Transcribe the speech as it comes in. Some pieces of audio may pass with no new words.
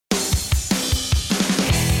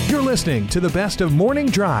You're listening to the best of Morning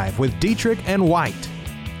Drive with Dietrich and White,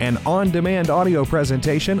 an on-demand audio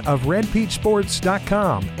presentation of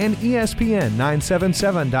RedPeachSports.com and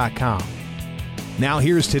ESPN977.com. Now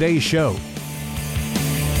here's today's show.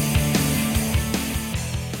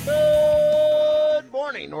 Good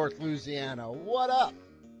morning, North Louisiana. What up?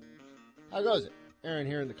 How goes it? Aaron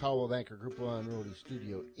here in the Caldwell Banker Group 1 Realty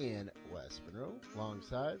Studio in West Monroe,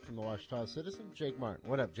 alongside from the Ouachita Citizen, Jake Martin.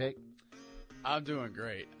 What up, Jake? I'm doing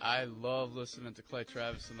great. I love listening to Clay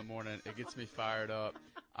Travis in the morning. It gets me fired up.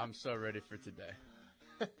 I'm so ready for today.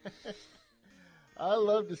 I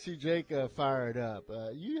love to see Jake fired up.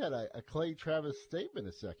 You had a Clay Travis statement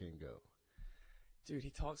a second ago. Dude,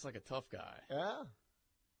 he talks like a tough guy. Yeah?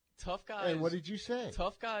 Tough guys. And what did you say?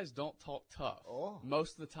 Tough guys don't talk tough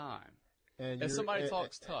most of the time. And if somebody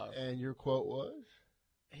talks tough. And your quote was?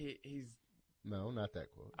 He's. No, not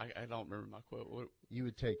that quote. I don't remember my quote. What? You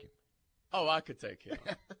would take him. Oh, I could take him.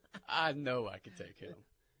 I know I could take him.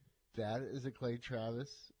 That is a Clay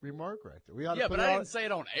Travis remark right there. But I didn't say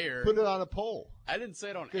it on air. Put it on a poll. I didn't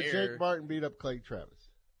say it on Could air. Jake Martin beat up Clay Travis?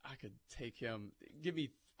 I could take him. Give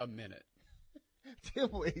me a minute.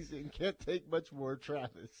 Tim Wasing can't take much more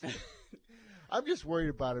Travis. I'm just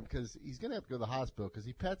worried about him because he's going to have to go to the hospital because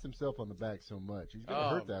he pats himself on the back so much. He's going to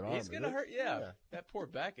hurt that arm. He's going to hurt, yeah. That poor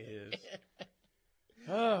back of his.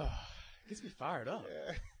 Gets me fired up.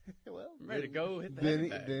 Well, I'm ready to go hit the heavy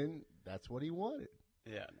bag. Then that's what he wanted.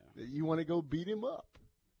 Yeah, no. You want to go beat him up.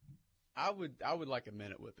 I would like a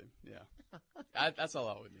minute with him. Yeah, that's all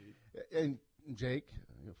I would need. And Jake,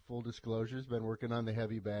 full disclosure, has been working on the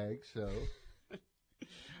heavy bag. So,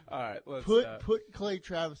 all right, let's put Clay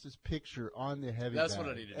Travis's picture on the heavy bag. That's what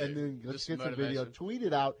I need to do. And then let's get some video. Tweet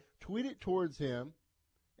it out. Tweet it towards him,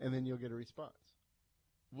 and then you'll get a response.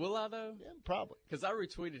 Will I, though? Yeah, probably. Because I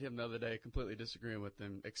retweeted him the other day, completely disagreeing with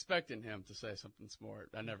him, expecting him to say something smart.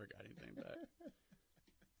 I never got anything back.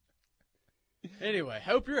 Anyway,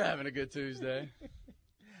 hope you're having a good Tuesday.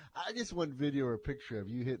 I just want video or a picture of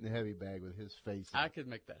you hitting the heavy bag with his face. I could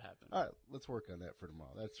make that happen. All right, let's work on that for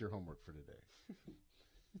tomorrow. That's your homework for today.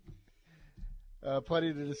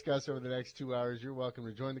 Plenty to discuss over the next 2 hours. You're welcome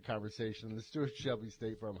to join the conversation on the Stuart Shelby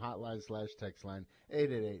State Farm hotline/text line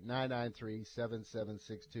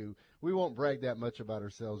 888-993-7762. We won't brag that much about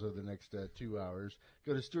ourselves over the next 2 hours.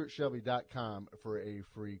 Go to stuartshelby.com for a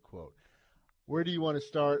free quote. Where do you want to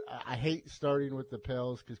start? I hate starting with the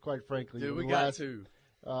Pels because, quite frankly, dude, we got to.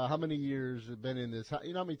 How many years have been in this?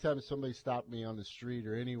 You know how many times somebody stopped me on the street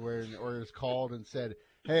or anywhere or has called and said,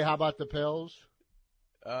 hey, how about the Pels?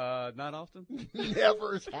 Not often.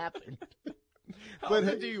 Never has happened. How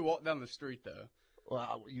often do you walk down the street, though?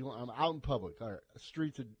 Well, I'm out in public. All right,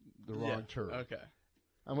 street's the wrong term. Okay.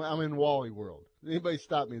 I'm in Wally World. Anybody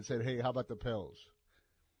stopped me and said, hey, how about the Pels?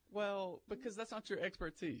 Well, because that's not your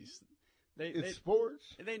expertise. It's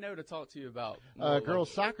sports. They know to talk to you about. Girls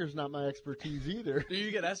soccer's not my expertise either. Do you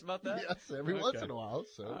get asked about that? Yes, every once in a while.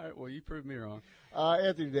 So. All right, well, you proved me wrong.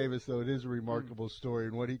 Anthony Davis, though, it is a remarkable story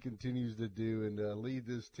and what he continues to do and lead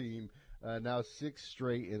this team. Now 6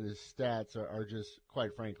 straight, and his stats are just,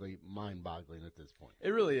 quite frankly, mind-boggling at this point. It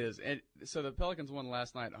really is. And so the Pelicans won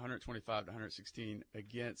last night 125-116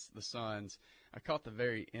 against the Suns. I caught the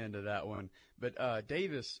very end of that one. But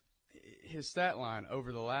Davis, his stat line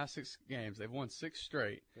over the last 6 games, they've won 6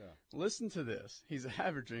 straight. Yeah. Listen to this. He's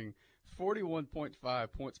averaging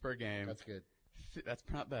 41.5 points per game. That's good. That's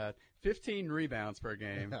not bad. 15 rebounds per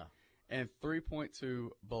game and 3.2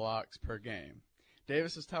 blocks per game.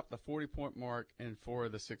 Davis has topped the 40-point mark in 4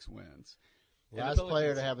 of the 6 wins. Last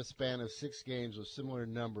player to have a span of 6 games with similar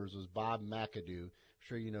numbers was Bob McAdoo. I'm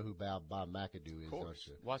sure you know who Bob McAdoo is. Of course.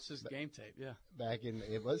 Watch this game tape, yeah.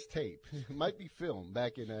 It was tape. It might be film.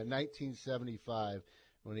 Back in 1975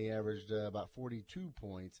 when he averaged about 42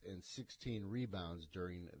 points and 16 rebounds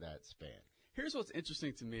during that span. Here's what's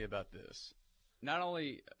interesting to me about this. Not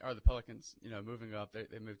only are the Pelicans, moving up,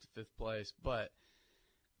 they moved to 5th place, but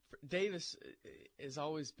Davis has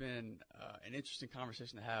always been an interesting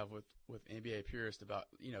conversation to have with NBA purists about,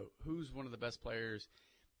 who's one of the best players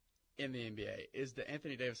in the NBA. Is the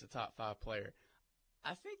Anthony Davis a top 5 player?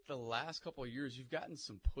 I think the last couple of years you've gotten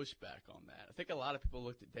some pushback on that. I think a lot of people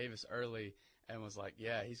looked at Davis early and was like,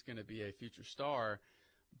 yeah, he's going to be a future star.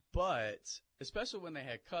 But especially when they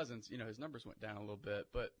had Cousins, his numbers went down a little bit.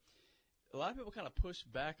 But a lot of people kind of pushed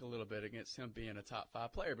back a little bit against him being a top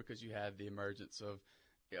 5 player because you had the emergence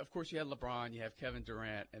of course, you had LeBron, you have Kevin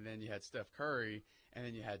Durant, and then you had Steph Curry, and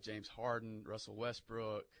then you had James Harden, Russell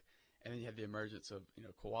Westbrook, and then you had the emergence of,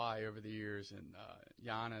 Kawhi over the years and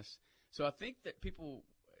Giannis. So I think that people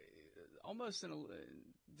almost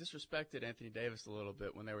disrespected Anthony Davis a little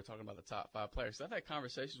bit when they were talking about the top 5 players. I've had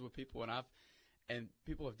conversations with people, and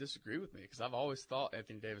people have disagreed with me because I've always thought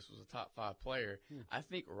Anthony Davis was a top 5 player. I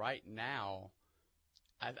think right now,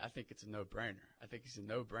 I think it's a no-brainer. I think he's a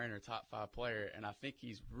no-brainer top 5 player, and I think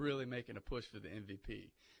he's really making a push for the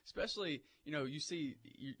MVP. Especially, you see,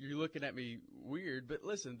 you're looking at me weird, but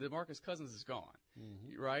listen, DeMarcus Cousins is gone,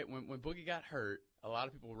 right? When Boogie got hurt, a lot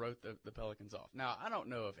of people wrote the Pelicans off. Now, I don't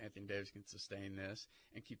know if Anthony Davis can sustain this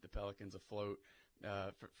and keep the Pelicans afloat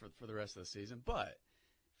for the rest of the season, but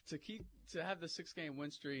to have the 6-game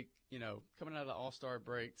win streak, coming out of the All-Star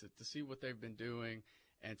break, to see what they've been doing,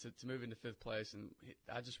 and to move into 5th place, and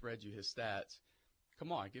I just read you his stats.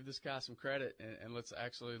 Come on, give this guy some credit, and let's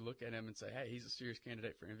actually look at him and say, hey, he's a serious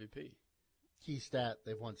candidate for MVP. Key stat,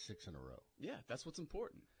 they've won 6 in a row. Yeah, that's what's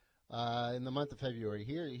important. In the month of February,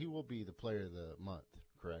 he will be the player of the month,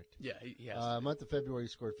 correct? Yeah, he has. Month of February, he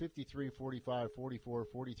scored 53, 45, 44,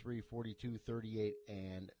 43, 42, 38,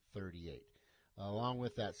 and 38. Along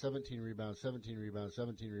with that, 17 rebounds, 17 rebounds,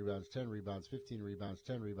 17 rebounds, 10 rebounds, 15 rebounds,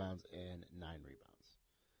 10 rebounds, and 9 rebounds.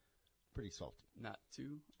 Pretty salty. Not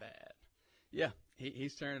too bad. Yeah,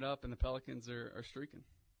 he's turning it up, and the Pelicans are streaking.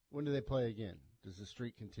 When do they play again? Does the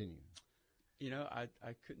streak continue? I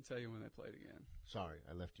couldn't tell you when they played again. Sorry,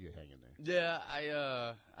 I left you hanging there. Yeah,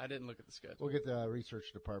 I didn't look at the schedule. We'll get the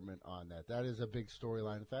research department on that. That is a big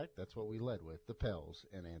storyline. In fact, that's what we led with, the Pels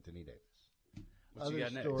and Anthony Davis. Other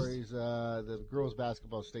stories, the girls'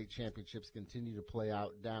 basketball state championships continue to play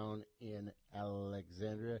out down in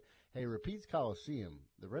Alexandria. Hey, Rapides Coliseum,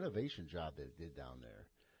 the renovation job they did down there.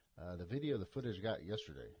 The footage I got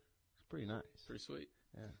yesterday. It's pretty nice. Pretty sweet.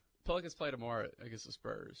 Yeah. Pelicans play tomorrow against the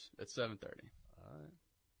Spurs at 7:30. All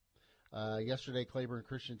right. Yesterday, Claiborne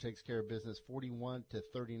Christian takes care of business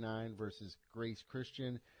 41-39 versus Grace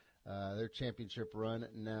Christian. Their championship run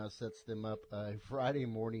now sets them up a Friday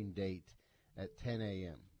morning date at 10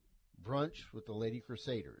 a.m. Brunch with the Lady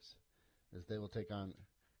Crusaders as they will take on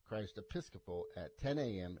Christ Episcopal at 10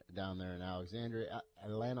 a.m. down there in Alexandria.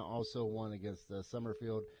 Atlanta also won against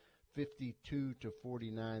Summerfield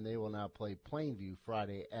 52-49. They will now play Plainview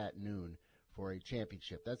Friday at noon for a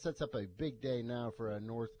championship. That sets up a big day now for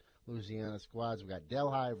North Louisiana squads. We've got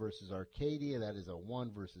Delhi versus Arcadia. That is a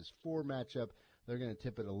 1 versus 4 matchup. They're going to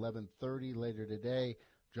tip at 11:30 later today.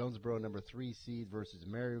 Jonesboro, number 3 seed, versus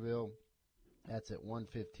Maryville. That's at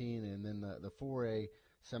 1:15. And then the 4A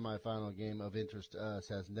semifinal game of interest to us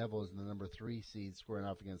has Neville as the number 3 seed squaring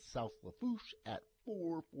off against South Lafourche at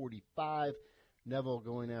 4:45. Neville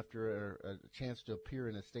going after a chance to appear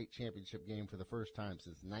in a state championship game for the first time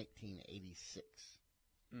since 1986.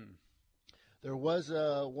 There was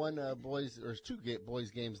two boys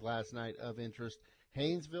games last night of interest.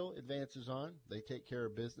 Haynesville advances on; they take care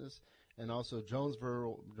of business, and also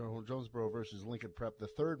Jonesboro versus Lincoln Prep. The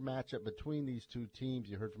third matchup between these two teams.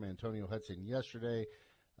 You heard from Antonio Hudson yesterday.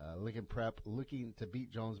 Lincoln Prep looking to beat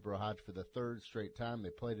Jonesboro Hodge for the third straight time. They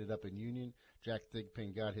played it up in Union. Jack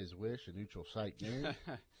Thigpen got his wish, a neutral site game.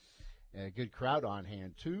 A good crowd on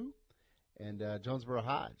hand, too. And Jonesboro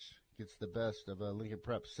Hodge gets the best of Lincoln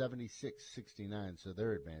Prep, 76-69, so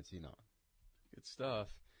they're advancing on. Good stuff.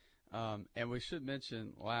 And we should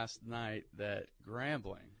mention last night that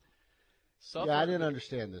Grambling suffered. Yeah, I didn't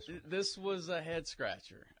understand this one. This was a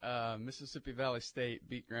head-scratcher. Mississippi Valley State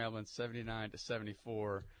beat Grambling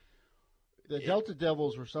 79-74. The Delta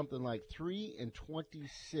Devils were something like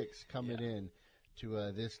 3-26 coming in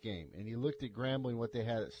to this game. And you looked at Grambling, what they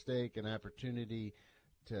had at stake, an opportunity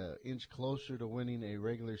to inch closer to winning a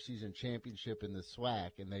regular season championship in the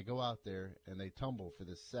SWAC, and they go out there and they tumble for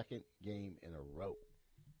the second game in a row.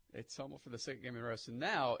 They tumble for the second game in a row. So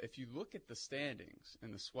now, if you look at the standings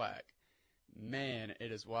in the SWAC, man,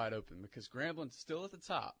 it is wide open because Grambling's still at the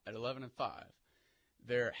top at 11-5.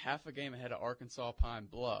 They're half a game ahead of Arkansas Pine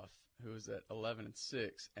Bluff, who is at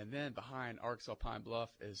 11-6, and then behind Arkansas Pine Bluff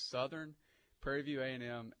is Southern, Prairie View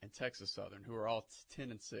A&M, and Texas Southern, who are all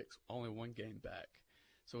 10-6, only one game back.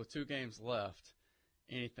 So with 2 games left,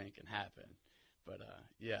 anything can happen. But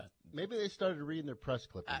yeah, maybe they started reading their press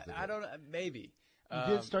clippings. I don't know. Maybe.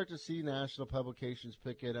 You did start to see national publications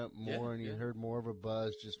pick it up more, and you heard more of a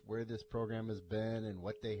buzz just where this program has been and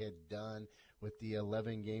what they had done with the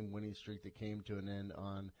 11-game winning streak that came to an end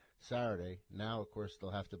on Saturday. Now, of course,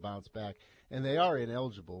 they'll have to bounce back. And they are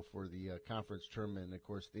ineligible for the conference tournament and, of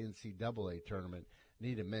course, the NCAA tournament.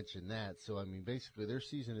 Need to mention that. So, I mean, basically their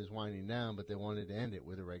season is winding down, but they wanted to end it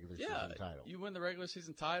with a regular season title. You win the regular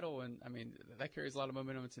season title, and, I mean, that carries a lot of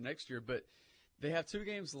momentum into next year. But they have 2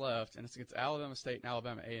 games left, and it's against Alabama State and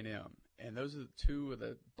Alabama A&M. And those are 2 of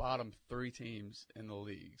the bottom 3 teams in the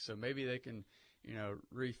league. So maybe they can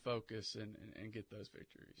refocus and get those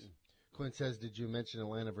victories. Clint says, did you mention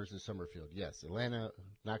Atlanta versus Summerfield? Yes, Atlanta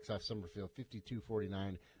knocks off Summerfield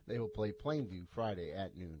 52-49. They will play Plainview Friday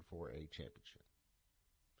at noon for a championship.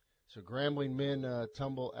 So Grambling men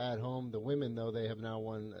tumble at home. The women, though, they have now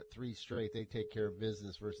won 3 straight. They take care of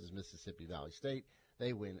business versus Mississippi Valley State.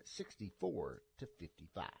 They win 64-55.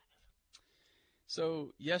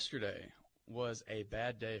 So yesterday was a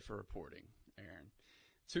bad day for reporting, Aaron.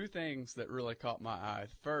 2 things that really caught my eye.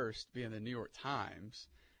 First being the New York Times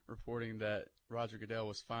reporting that Roger Goodell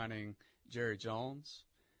was fining Jerry Jones.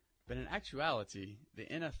 But in actuality, the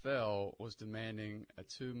NFL was demanding a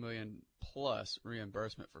 $2 million plus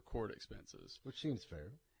reimbursement for court expenses. Which seems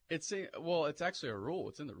fair. It's actually a rule.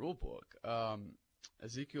 It's in the rule book.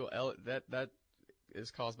 Ezekiel Elliott, that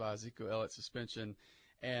is caused by Ezekiel Elliott's suspension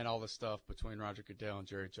and all the stuff between Roger Goodell and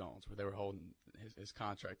Jerry Jones, where they were holding his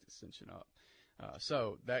contract extension up.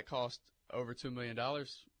 So that cost over $2 million.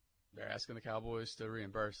 They're asking the Cowboys to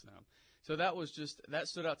reimburse them. So that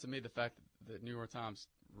stood out to me, the fact that the New York Times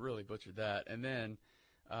really butchered that. And then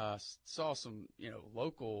saw some,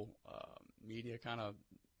 local media kind of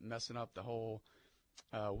messing up the whole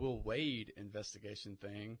Will Wade investigation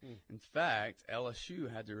thing. In fact, LSU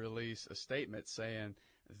had to release a statement saying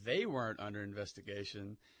they weren't under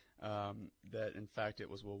investigation, that, in fact, it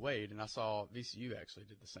was Will Wade. And I saw VCU actually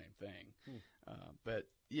did the same thing. But,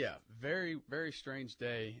 yeah, very, very strange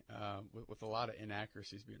day with a lot of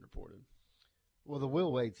inaccuracies being reported. Well, the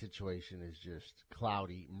Will Wade situation is just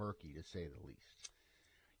cloudy, murky, to say the least.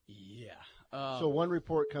 Yeah. So one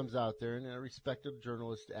report comes out there, and a respected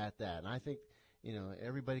journalist at that. And I think,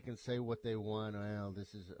 everybody can say what they want. Well,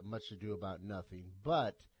 this is much ado about nothing.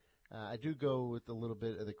 But I do go with a little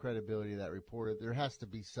bit of the credibility of that reporter. There has to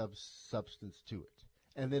be substance to it.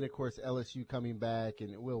 And then, of course, LSU coming back,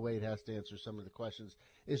 and Will Wade has to answer some of the questions.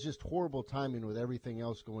 It's just horrible timing with everything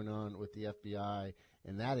else going on with the FBI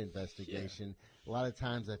and that investigation. Yeah. A lot of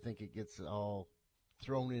times I think it gets all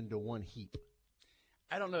thrown into one heap.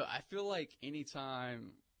 I don't know. I feel like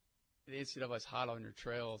anytime the NCAA is hot on your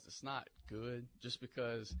trails, it's not good, just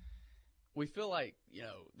because we feel like,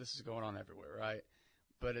 this is going on everywhere, right?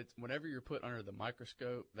 But whenever you're put under the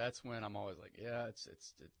microscope, that's when I'm always like, yeah, it's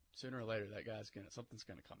sooner or later something's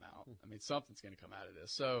gonna come out. I mean, something's gonna come out of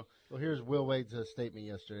this. So, well, here's Will Wade's statement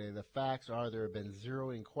yesterday. The facts are there have been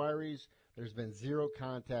 0 inquiries. There's been 0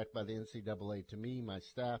 contact by the NCAA to me, my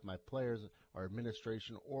staff, my players, our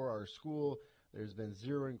administration, or our school. There's been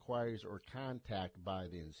 0 inquiries or contact by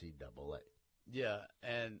the NCAA. Yeah,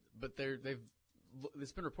 but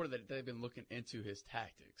it's been reported that they've been looking into his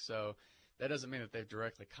tactics. So that doesn't mean that they've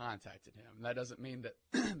directly contacted him. And that doesn't mean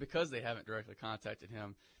that because they haven't directly contacted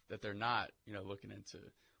him that they're not, looking into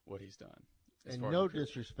what he's done. And no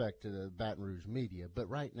disrespect to the Baton Rouge media, but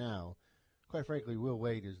right now, quite frankly, Will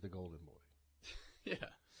Wade is the golden boy. Yeah.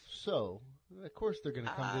 So, of course, they're going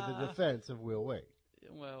to come to the defense of Will Wade.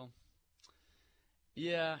 Well,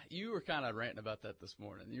 yeah, you were kind of ranting about that this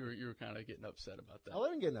morning. You were kind of getting upset about that. I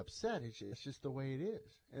wasn't getting upset. It's just the way it is.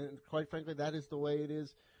 And quite frankly, that is the way it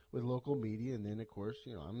is with local media. And then, of course,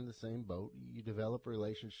 I'm in the same boat. You develop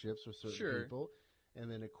relationships with certain people. And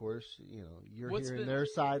then, of course, you're hearing their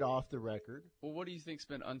side off the record. Well, what do you think's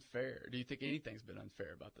been unfair? Do you think anything's been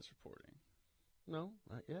unfair about this reporting? No,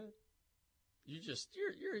 not yet. You're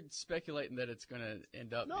speculating that it's going to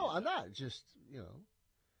end up. No, I'm not. Just,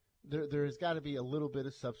 there's got to be a little bit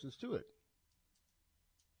of substance to it.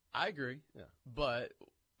 I agree. Yeah. But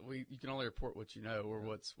you can only report what you know or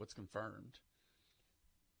what's confirmed.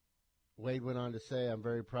 Wade went on to say, I'm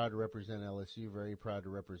very proud to represent LSU, very proud to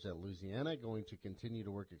represent Louisiana, going to continue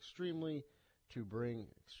to work extremely to bring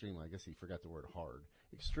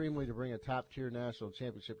a top-tier national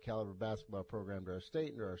championship caliber basketball program to our state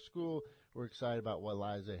and to our school. We're excited about what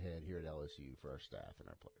lies ahead here at LSU for our staff and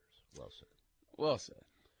our players. Well said. Well said.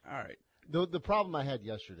 All right. The problem I had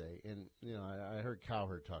yesterday, and I heard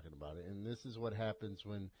Cowherd talking about it, and this is what happens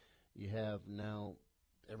when you have now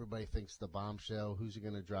everybody thinks the bombshell, who's he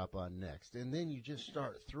going to drop on next? And then you just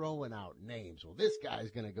start throwing out names. Well, this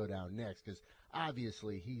guy's going to go down next because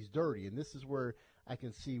obviously he's dirty, and this is where I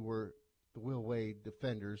can see where the Will Wade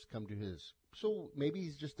defenders come to his. So maybe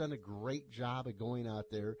he's just done a great job of going out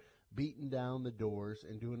there, beating down the doors,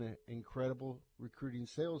 and doing an incredible recruiting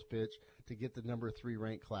sales pitch to get the number 3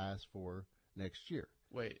 ranked class for next year.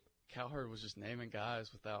 Wait, Cowherd was just naming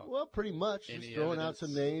guys without. Well, pretty much just throwing evidence. out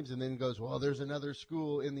some names, and then goes, well, there's another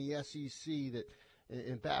school in the SEC that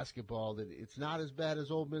in basketball that it's not as bad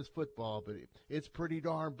as Ole Miss football, but it's pretty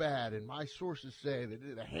darn bad. And my sources say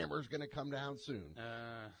that the hammer's going to come down soon.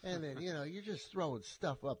 And then, you're just throwing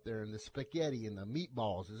stuff up there, and the spaghetti and the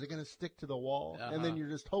meatballs. Is it going to stick to the wall? And then you're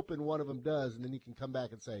just hoping one of them does, and then you can come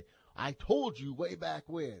back and say, I told you way back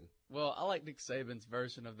when. Well, I like Nick Saban's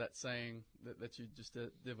version of that saying that you just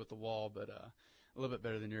did with the wall, but a little bit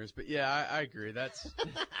better than yours. But, yeah, I agree. That's,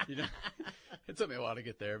 it took me a while to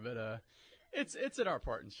get there, but it's in our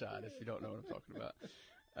parting shot if you don't know what I'm talking about.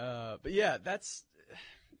 But, yeah, that's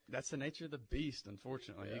the nature of the beast,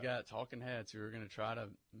 unfortunately. Yeah. You got talking heads who are going to try to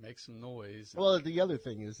make some noise. Well, the other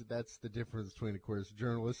thing is that's the difference between, of course,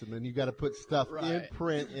 journalism and you got to put stuff in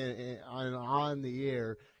print and on the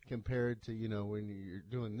air compared to, when you're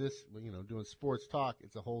doing this, doing sports talk.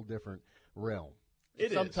 It's a whole different realm.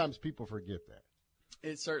 Sometimes people forget that.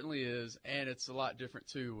 It certainly is, and it's a lot different,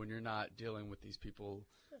 too, when you're not dealing with these people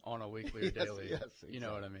on a weekly or daily. Yes, exactly. You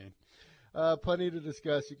know what I mean. Plenty to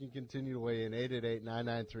discuss. You can continue to weigh in.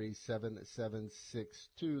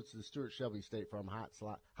 888-993-7762. It's the Stuart Shelby State Farm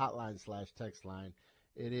hotline/text line.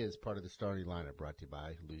 It is part of the starting lineup brought to you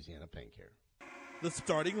by Louisiana Pain Care. The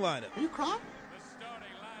starting lineup. Are you crying? The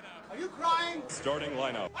starting lineup. Are you crying? Starting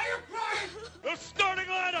lineup. Are you crying? The starting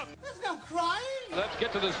lineup. There's no crying. Let's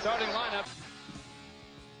get to the starting lineup.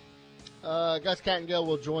 Gus Cattengale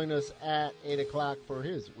will join us at 8 o'clock for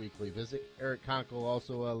his weekly visit. Eric Conkle,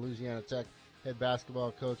 also Louisiana Tech head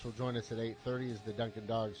basketball coach, will join us at 8:30 as the Dunkin'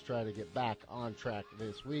 Dogs try to get back on track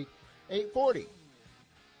this week. 8:40,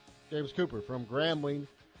 James Cooper from Grambling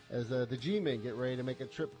as the G-men get ready to make a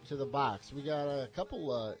trip to the box. We got a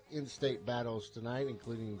couple in-state battles tonight,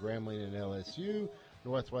 including Grambling and LSU.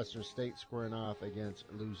 Northwestern State squaring off against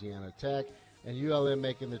Louisiana Tech. And ULM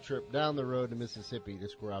making the trip down the road to Mississippi to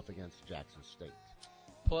square off against Jackson State.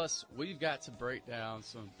 Plus, we've got to break down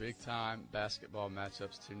some big-time basketball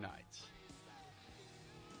matchups tonight.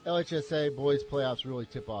 LHSA boys playoffs really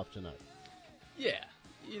tip off tonight. Yeah.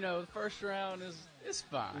 The first round is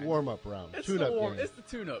fine. Warm-up round. Tune-up games. It's the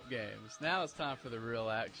tune-up games. Now it's time for the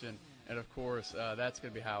real action. And, of course, that's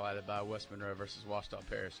going to be highlighted by West Monroe versus Ouachita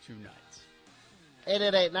Parish tonight.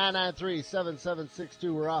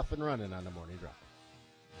 888-993-7762. We're off and running on the Morning Drive.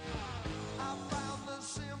 I found the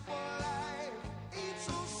simple life. It's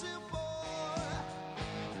so simple.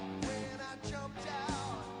 When I jumped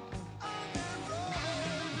out on that road,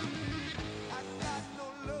 I got no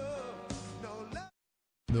love.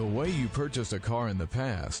 The way you purchased a car in the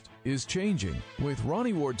past is changing with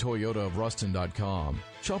Ronnie Ward Toyota of Ruston.com.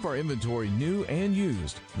 Shop our inventory new and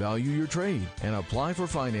used, value your trade, and apply for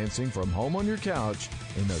financing from home on your couch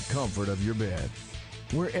in the comfort of your bed.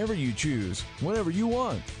 Wherever you choose, whenever you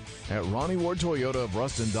want. At Ronnie Ward Toyota of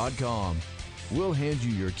Ruston.com, we'll hand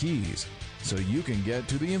you your keys so you can get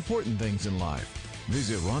to the important things in life.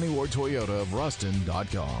 Visit Ronnie Ward Toyota of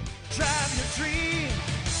Ruston.com. Drive your dream.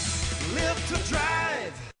 Live to drive.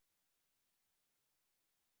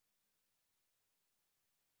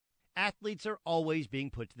 Athletes are always being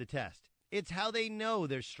put to the test. It's how they know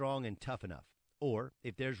they're strong and tough enough, or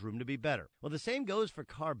if there's room to be better. Well, the same goes for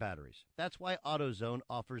car batteries. That's why AutoZone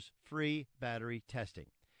offers free battery testing.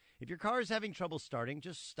 If your car is having trouble starting,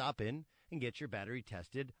 just stop in and get your battery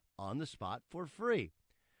tested on the spot for free.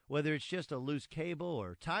 Whether it's just a loose cable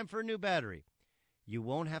or time for a new battery, you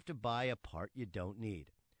won't have to buy a part you don't need.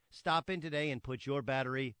 Stop in today and put your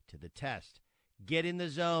battery to the test. Get in the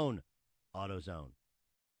zone. AutoZone.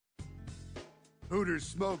 Hooters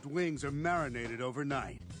smoked wings are marinated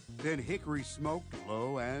overnight, then hickory smoked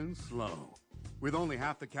low and slow. With only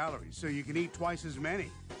half the calories, so you can eat twice as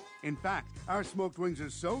many. In fact, our smoked wings are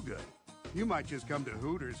so good, you might just come to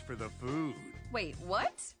Hooters for the food. Wait,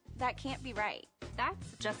 what? That can't be right.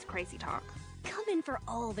 That's just crazy talk. Come in for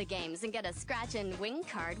all the games and get a scratch and wing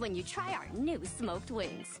card when you try our new smoked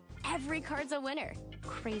wings. Every card's a winner.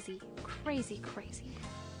 Crazy, crazy, crazy.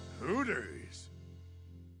 Hooters.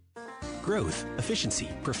 Growth, efficiency,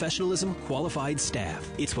 professionalism, qualified staff.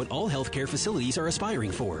 It's what all healthcare facilities are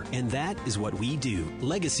aspiring for, and that is what we do.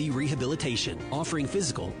 Legacy Rehabilitation, offering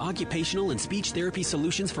physical, occupational, and speech therapy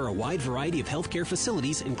solutions for a wide variety of healthcare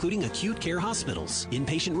facilities, including acute care hospitals,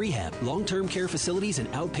 inpatient rehab, long-term care facilities,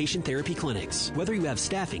 and outpatient therapy clinics. Whether you have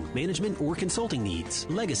staffing, management, or consulting needs,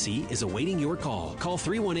 Legacy is awaiting your call. Call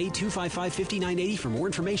 318-255-5980 for more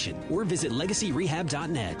information, or visit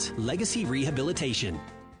legacyrehab.net. Legacy Rehabilitation.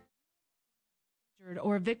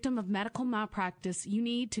 Or a victim of medical malpractice, you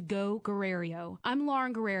need to go Guerrero. I'm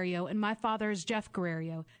Lauren Guerrero, and my father is Jeff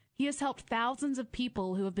Guerrero. He has helped thousands of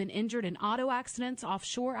people who have been injured in auto accidents,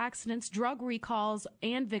 offshore accidents, drug recalls,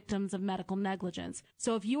 and victims of medical negligence.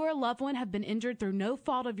 So if you or a loved one have been injured through no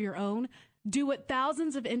fault of your own, Do what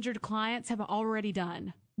thousands of injured clients have already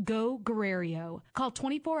done. Go Guerrero. Call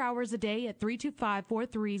 24 hours a day at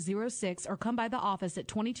 325-4306 or come by the office at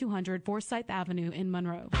 2200 Forsyth Avenue in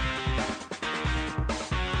Monroe.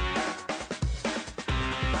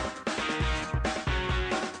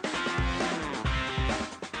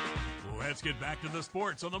 Let's get back to the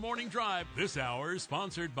sports on the Morning Drive. This hour is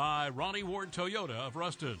sponsored by Ronnie Ward Toyota of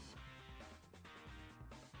Ruston.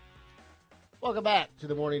 Welcome back to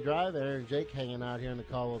the Morning Drive. Aaron and Jake hanging out here in the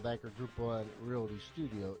Caldwell Banker Group 1 Realty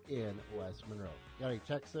Studio in West Monroe. Got any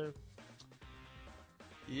texts there?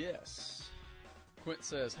 Yes. Quint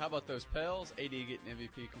says, how about those Pels? AD getting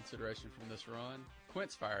MVP consideration from this run.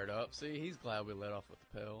 Quint's fired up. See, he's glad we let off with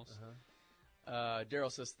the Pels.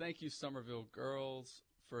 Daryl says, thank you, Somerville girls,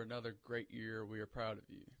 for another great year. We are proud of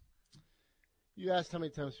you. You asked how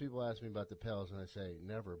many times people ask me about the Pels, and I say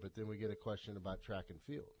never, but then we get a question about track and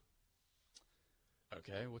field.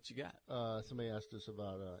 Okay, what you got? Somebody asked us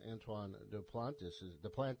about Antoine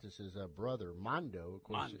Duplantis' brother, Mondo, of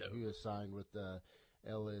course, who is signed with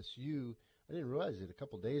LSU. I didn't realize it a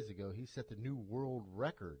couple days ago. He set the new world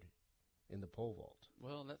record in the pole vault.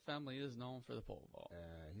 Well, that family is known for the pole vault.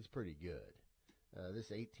 He's pretty good.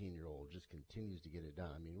 This 18-year-old just continues to get it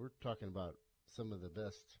done. I mean, we're talking about some of the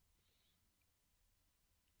best.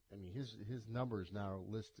 I mean, his numbers now are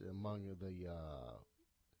listed among the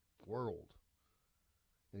world.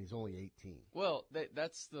 And he's only 18. Well,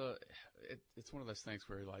 it's one of those things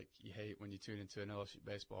where, like, you hate when you tune into an LSU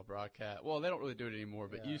baseball broadcast. Well, they don't really do it anymore,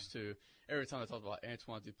 but used to. Every time they talked about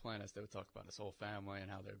Antoine Duplantis, they would talk about his whole family and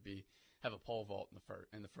how there'd have a pole vault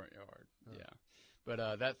in the front yard. Huh. Yeah,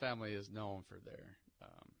 but that family is known for their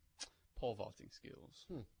pole vaulting skills.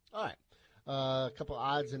 All right. A couple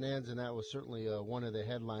odds and ends, and that was certainly one of the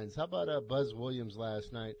headlines. How about Buzz Williams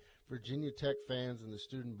last night? Virginia Tech fans and the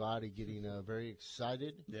student body getting very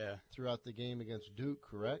excited throughout the game against Duke,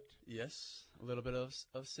 correct? Yes, a little bit of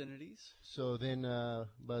obscenities. So then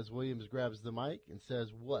Buzz Williams grabs the mic and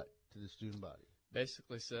says what to the student body?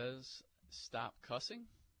 Basically says, stop cussing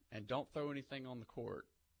and don't throw anything on the court,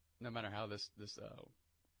 no matter how this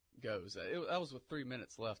goes. That was with 3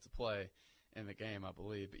 minutes left to play in the game, I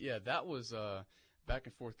believe. But, yeah, that was a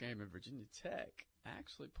back-and-forth game, and Virginia Tech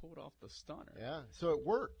actually pulled off the stunner. Yeah, so it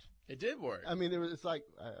worked. It did work. I mean, it's like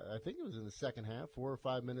I think it was in the second half, 4 or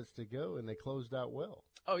 5 minutes to go, and they closed out well.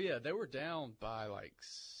 Oh, yeah, they were down by like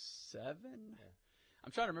 7. Yeah.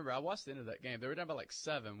 I'm trying to remember. I watched the end of that game. They were down by like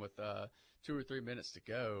 7 with 2 or 3 minutes to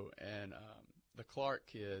go, and the Clark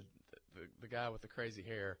kid, the guy with the crazy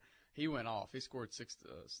hair, he went off. He scored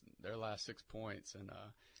their last 6 points and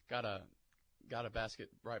got a basket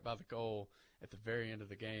right by the goal at the very end of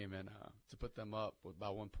the game and to put them up by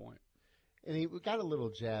 1 point. And he got a little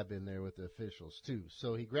jab in there with the officials, too.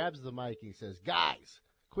 So he grabs the mic and he says, guys,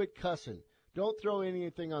 quit cussing. Don't throw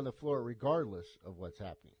anything on the floor regardless of what's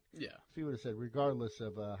happening. Yeah. If he would have said regardless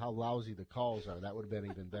of how lousy the calls are, that would have been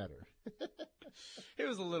even better. It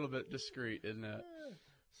was a little bit discreet, isn't it?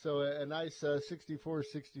 So a nice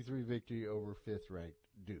 64-63 victory over fifth-ranked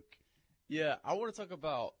Duke. Yeah, I want to talk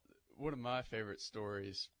about one of my favorite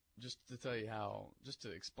stories, just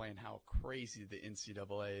to explain how crazy the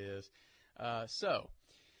NCAA is. So,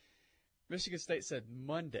 Michigan State said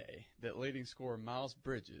Monday that leading scorer Miles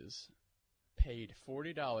Bridges paid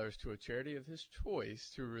 $40 to a charity of his choice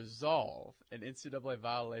to resolve an NCAA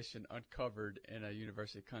violation uncovered in a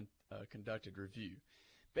university conducted review.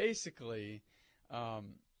 Basically,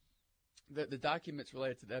 the documents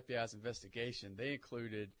related to the FBI's investigation, they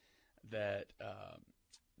included that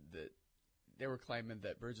they were claiming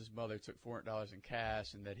that Bridges' mother took $400 in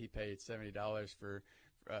cash and that he paid $70 for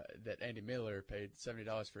that Andy Miller paid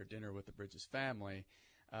 $70 for a dinner with the Bridges family.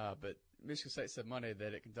 But Michigan State said Monday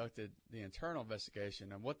that it conducted the internal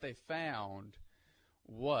investigation, and what they found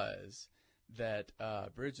was that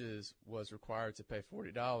Bridges was required to pay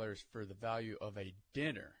 $40 for the value of a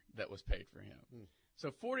dinner that was paid for him.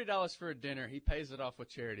 So $40 for a dinner, he pays it off with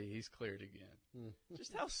charity, he's cleared again.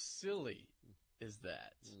 Just how silly is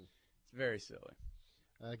that? It's very silly.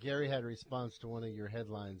 Gary had a response to one of your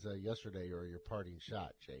headlines yesterday, or your parting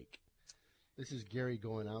shot, Jake. This is Gary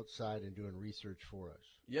going outside and doing research for us.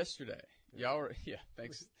 Yesterday,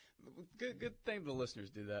 thanks. Good thing the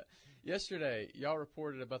listeners do that. Yesterday, y'all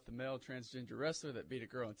reported about the male transgender wrestler that beat a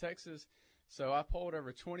girl in Texas. So I polled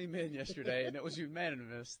over 20 men yesterday, and it was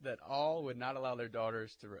unanimous that all would not allow their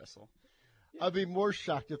daughters to wrestle. Yeah. I'd be more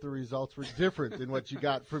shocked if the results were different than what you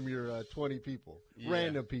got from your 20 people,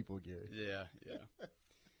 random people, Gary. Yeah.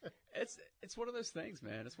 It's one of those things,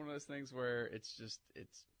 man. It's one of those things where it's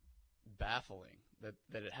baffling that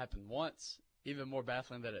it happened once even more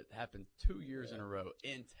baffling that it happened 2 years in a row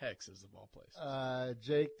in Texas, of all places.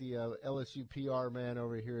 Jake, the LSU PR man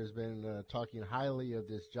over here, has been talking highly of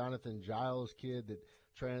this Jonathan Giles kid that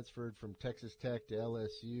transferred from Texas Tech to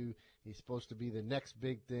LSU. He's supposed to be the next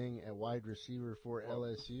big thing at wide receiver for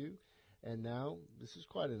LSU. And now this is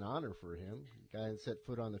quite an honor for him. The guy hasn't set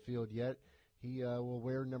foot on the field yet. He will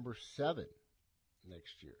wear number 7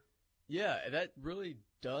 next year. Yeah, that really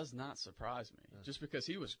does not surprise me, just because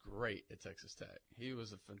he was great at Texas Tech. He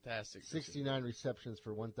was a fantastic 69 receptions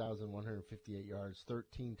for 1,158 yards,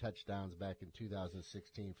 13 touchdowns back in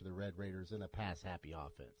 2016 for the Red Raiders in a pass-happy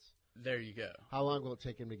offense. There you go. How long will it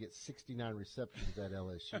take him to get 69 receptions at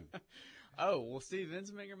LSU? Oh, well, Steve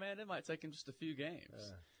Ensminger, man, it might take him just a few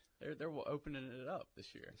games. They're opening it up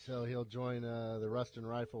this year. So he'll join the Ruston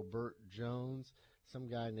Rifle, Burt Jones, some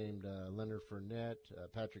guy named Leonard Fournette,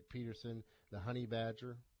 Patrick Peterson, the Honey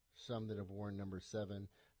Badger, some that have worn number 7.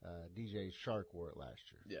 DJ Shark wore it last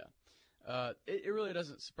year. Yeah. It really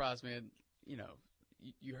doesn't surprise me. And, you know,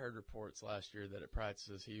 you heard reports last year that at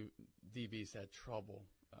practices DBs had trouble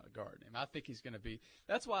guarding him. I think he's going to be –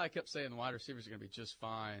 that's why I kept saying the wide receivers are going to be just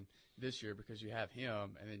fine this year, because you have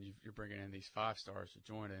him and then you're bringing in these 5-stars to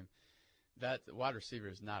join him. That wide receiver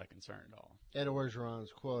is not a concern at all. Ed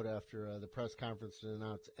Orgeron's quote after the press conference to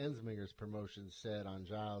announce Ensminger's promotion said on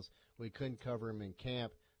Giles, "We couldn't cover him in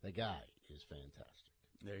camp. The guy is fantastic."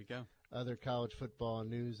 There you go. Other college football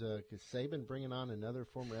news, is Saban bringing on another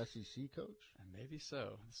former SEC coach? Maybe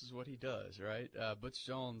so. This is what he does, right? Butch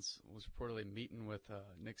Jones was reportedly meeting with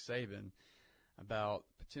Nick Saban about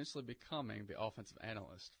potentially becoming the offensive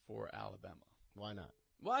analyst for Alabama. Why not?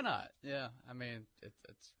 Why not? Yeah, I mean,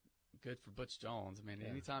 it's good for Butch Jones. I mean,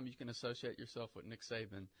 anytime you can associate yourself with Nick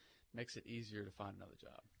Saban, makes it easier to find another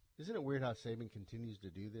job. Isn't it weird how Saban continues to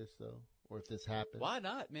do this, though? Or if this happens? Why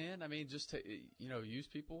not, man? I mean, just use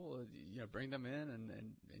people, bring them in,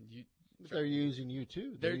 and you. They're using you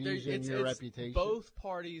too. They're using your reputation. Both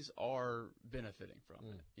parties are benefiting from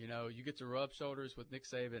it. You know, you get to rub shoulders with Nick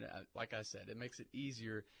Saban. Like I said, it makes it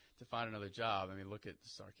easier to find another job. I mean, look at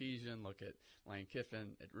Sarkisian, look at Lane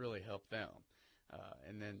Kiffin. It really helped them.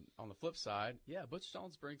 And then on the flip side, Butch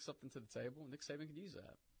Jones brings something to the table, and Nick Saban could use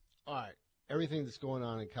that. All right. Everything that's going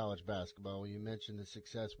on in college basketball, you mentioned the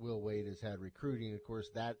success Will Wade has had recruiting. Of course,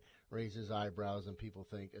 that raises eyebrows and people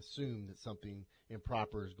assume that something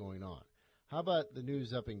improper is going on. How about the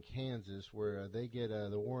news up in Kansas where they get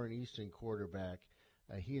the Warren Easton quarterback?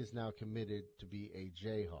 He is now committed to be a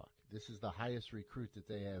Jayhawk. This is the highest recruit that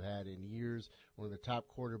they have had in years. One of the top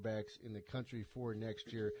quarterbacks in the country for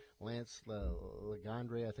next year, Lance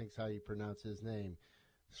Legendre, I think is how you pronounce his name.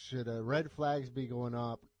 Should red flags be going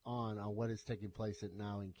up on what is taking place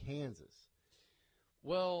now in Kansas?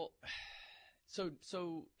 Well,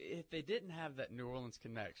 so if they didn't have that New Orleans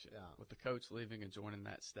connection with the coach leaving and joining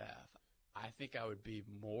that staff, I think I would be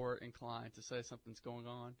more inclined to say something's going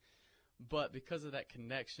on. But because of that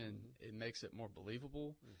connection, it makes it more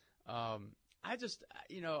believable. I just,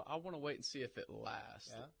 I want to wait and see if it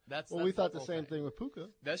lasts. Yeah. We thought the same thing with Puka.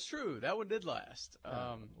 That's true. That one did last.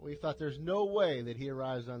 We thought there's no way that he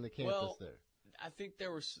arrives on the campus there. I think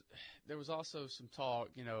there was also some talk,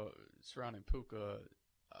 surrounding Puka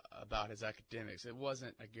about his academics. It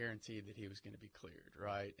wasn't a guarantee that he was going to be cleared,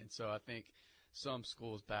 right? And so I think some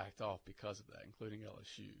schools backed off because of that, including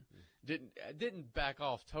LSU. Didn't back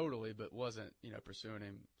off totally, but wasn't, pursuing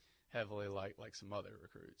him heavily like some other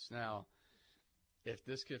recruits. Now, if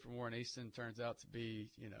this kid from Warren Easton turns out to be,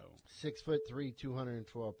 6'3",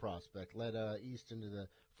 212 prospect, led Easton to the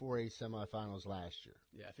 4A semifinals last year.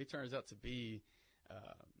 Yeah, if he turns out to be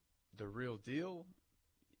the real deal,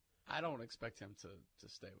 I don't expect him to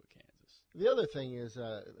stay with Kansas. The other thing is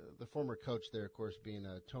the former coach there, of course, being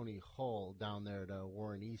Tony Hull down there at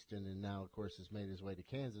Warren Easton, and now, of course, has made his way to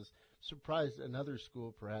Kansas. Surprised another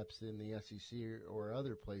school, perhaps in the SEC or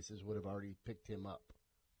other places, would have already picked him up.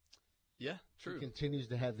 Yeah, true. He continues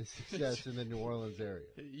to have the success in the New Orleans area.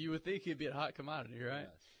 You would think he'd be a hot commodity, right?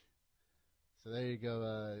 Yes. So there you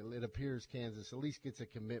go. It appears Kansas at least gets a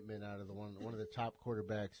commitment out of one of the top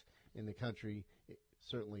quarterbacks in the country,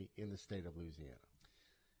 certainly in the state of Louisiana.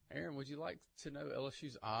 Aaron, would you like to know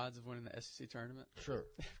LSU's odds of winning the SEC tournament? Sure.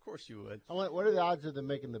 Of course you would. What are the odds of them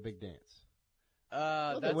making the big dance?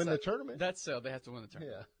 They win the tournament. They have to win the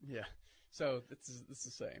tournament. Yeah. So it's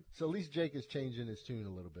the same. So at least Jake is changing his tune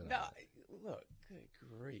a little bit. No, look,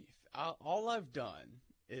 good grief. All I've done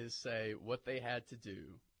is say what they had to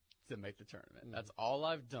do to make the tournament. That's all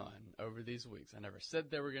I've done over these weeks. I never said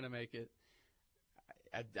they were going to make it.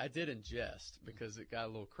 I did in jest because it got a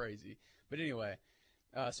little crazy. But anyway,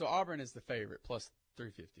 so Auburn is the favorite, plus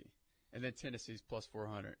 350. And then Tennessee's plus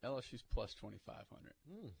 400. LSU's plus 2,500.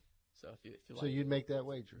 So if you So you'd make that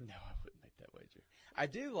wager? No, I wouldn't make that wager. I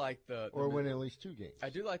do like or win at least 2 games. I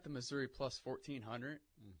do like the Missouri plus 1,400.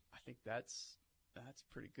 I think that's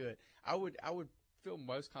pretty good. I would feel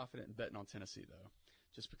most confident in betting on Tennessee though,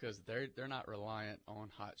 just because they're not reliant on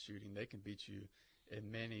hot shooting. They can beat you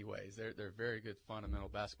in many ways. They're a very good fundamental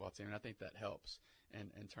basketball team, and I think that helps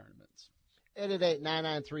in tournaments.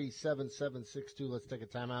 888-993-7762. Let's take a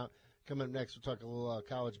timeout. Coming up next, we'll talk a little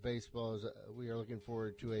college baseball. As we are looking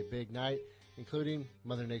forward to a big night, including,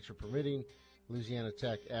 Mother Nature permitting, Louisiana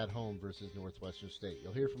Tech at home versus Northwestern State.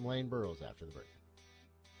 You'll hear from Lane Burroughs after the break.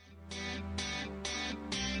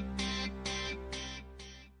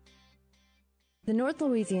 The North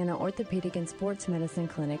Louisiana Orthopedic and Sports Medicine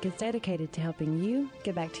Clinic is dedicated to helping you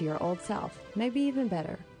get back to your old self, maybe even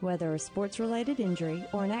better. Whether a sports-related injury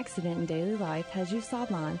or an accident in daily life has you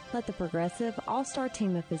sidelined, let the progressive, all-star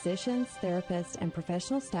team of physicians, therapists, and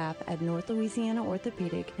professional staff at North Louisiana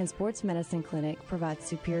Orthopedic and Sports Medicine Clinic provide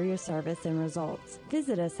superior service and results.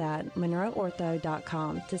 Visit us at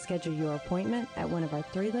monroeortho.com to schedule your appointment at one of our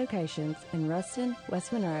 3 locations in Ruston,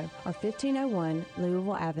 West Monroe, or 1501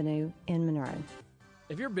 Louisville Avenue in Monroe.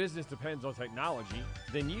 If your business depends on technology,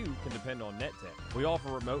 then you can depend on NetTech. We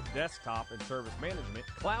offer remote desktop and service management,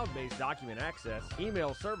 cloud-based document access,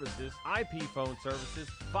 email services, IP phone services,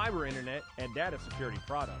 fiber internet, and data security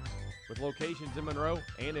products. With locations in Monroe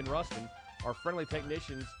and in Ruston, our friendly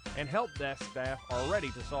technicians and help desk staff are ready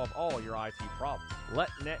to solve all your IT problems. Let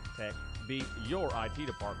NetTech be your IT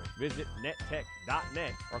department. Visit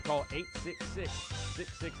nettech.net or call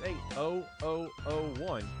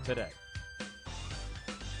 866-668-0001 today.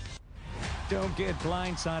 Don't get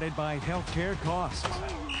blindsided by healthcare costs.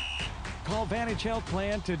 Call Vantage Health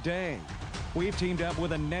Plan today. We've teamed up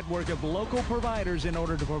with a network of local providers in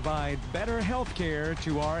order to provide better health care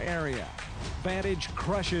to our area. Vantage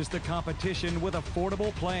crushes the competition with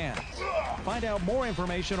affordable plans. Find out more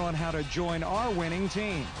information on how to join our winning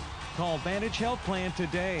team. Call Vantage Health Plan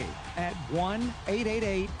today at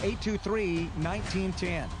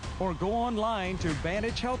 1-888-823-1910 or go online to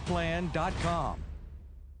VantageHealthPlan.com.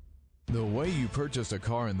 The way you purchased a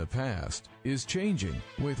car in the past is changing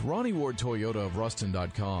with Ronnie Ward Toyota of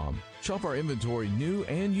Ruston.com. Shop our inventory new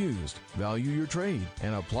and used, value your trade,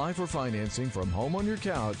 and apply for financing from home on your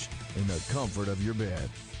couch in the comfort of your bed.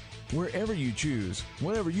 Wherever you choose,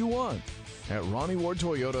 whenever you want. At Ronnie Ward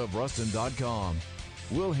Toyota of Ruston.com.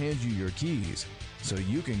 We'll hand you your keys so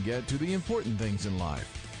you can get to the important things in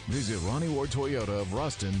life. Visit Ronnie Ward Toyota of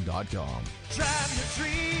Ruston.com. Drive your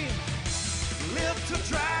dream, live to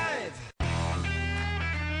drive.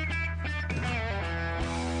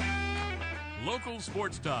 Local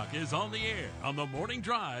Sports Talk is on the air on the Morning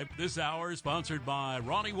Drive. This hour is sponsored by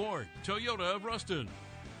Ronnie Ward, Toyota of Ruston.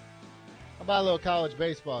 How about a little college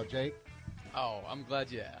baseball, Jake? Oh, I'm glad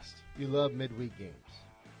you asked. You love midweek games,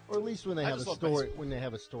 or at least when they have a story. When they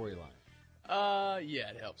have a storyline. Yeah,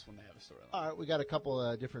 it helps when they have a storyline. All right, we got a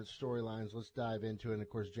couple different storylines. Let's dive into it. And of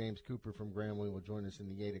course, James Cooper from Grambling will join us in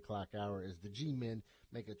the 8 o'clock hour as the G-men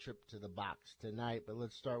make a trip to the box tonight. But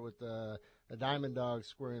let's start with the Diamond Dogs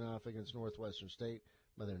squaring off against Northwestern State,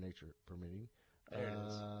 Mother Nature permitting. There it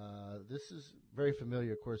is. This is very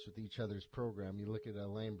familiar, of course, with each other's program. You look at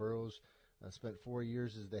Lane Burroughs, spent 4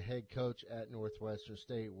 years as the head coach at Northwestern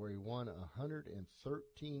State, where he won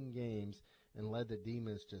 113 games and led the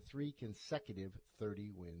Demons to 3 consecutive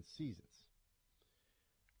 30-win seasons.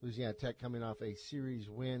 Louisiana Tech coming off a series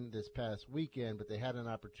win this past weekend, but they had an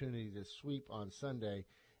opportunity to sweep on Sunday.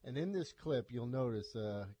 And in this clip, you'll notice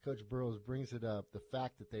Coach Burroughs brings it up, the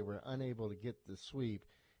fact that they were unable to get the sweep,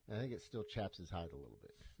 and I think it still chaps his hide a little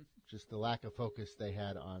bit. Just the lack of focus they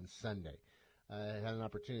had on Sunday. I had an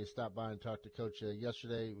opportunity to stop by and talk to Coach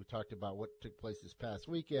yesterday. We talked about what took place this past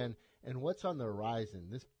weekend and what's on the horizon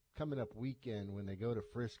this coming up weekend when they go to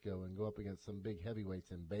Frisco and go up against some big heavyweights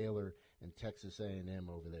in Baylor and Texas A&M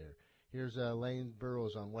over there. Here's Lane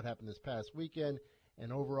Burroughs on what happened this past weekend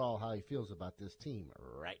and overall how he feels about this team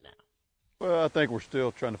right now. Well, I think we're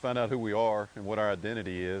still trying to find out who we are and what our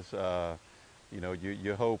identity is. You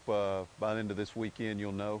hope by the end of this weekend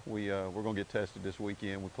you'll know. We're going to get tested this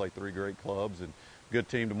weekend. We play 3 great clubs and good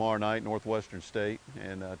team tomorrow night, Northwestern State,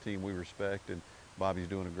 and a team we respect, and Bobby's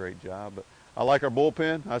doing a great job. But I like our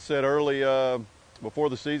bullpen. I said early before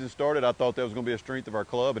the season started I thought that was going to be a strength of our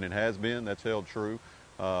club, and it has been. That's held true.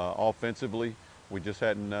 Offensively, we just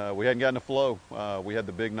hadn't gotten the flow. We had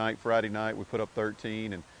the big night Friday night. We put up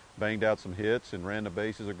 13 and banged out some hits and ran the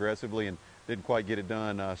bases aggressively and didn't quite get it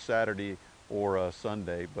done Saturday or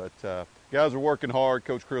Sunday. But guys are working hard.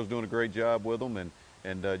 Coach Crill's doing a great job with them,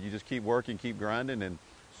 and you just keep working, keep grinding, and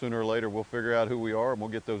sooner or later we'll figure out who we are, and we'll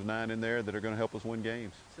get those 9 in there that are going to help us win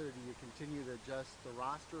games. So do you continue to adjust the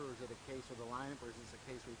roster, or is it a case of the lineup, or is this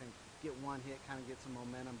a case where you think get one hit, kind of get some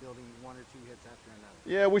momentum, building 1 or 2 hits after another?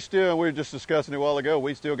 Yeah, we were just discussing it a while ago.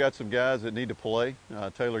 We still got some guys that need to play.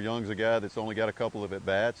 Taylor Young's a guy that's only got a couple of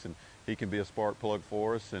at-bats, and he can be a spark plug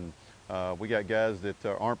for us. And we got guys that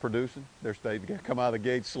aren't producing. They come out of the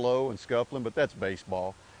gate slow and scuffling, but that's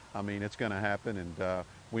baseball. I mean, it's going to happen, and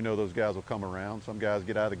we know those guys will come around. Some guys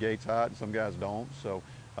get out of the gates hot, and some guys don't. So,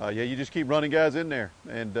 yeah, you just keep running guys in there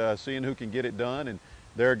and seeing who can get it done. And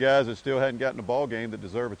there are guys that still hadn't gotten a ball game that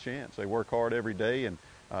deserve a chance. They work hard every day, and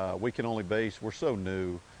we can only base. We're so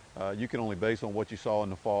new. You can only base on what you saw in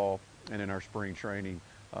the fall and in our spring training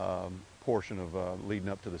portion of leading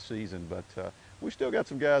up to the season. But we still got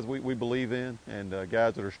some guys we believe in, and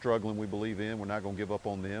guys that are struggling we believe in. We're not going to give up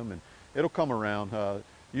on them, and it'll come around.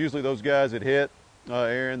 Usually those guys that hit,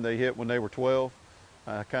 Aaron, they hit when they were 12.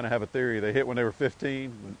 I kind of have a theory. They hit when they were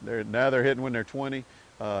 15. Now they're hitting when they're 20.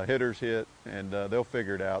 Hitters hit, and they'll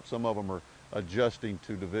figure it out. Some of them are adjusting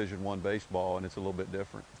to Division I baseball, and it's a little bit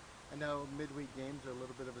different. I know midweek games are a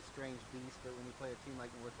little bit of a strange beast, but when you play a team like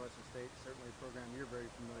Northwestern State, certainly a program you're very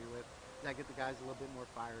familiar with, does that get the guys a little bit more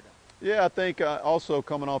fired up? Yeah, I think also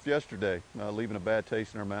coming off yesterday, leaving a bad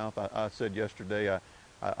taste in our mouth. I said yesterday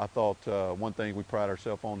I thought one thing we pride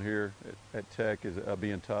ourselves on here at Tech is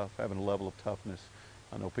being tough, having a level of toughness.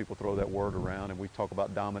 I know people throw that word around, and we talk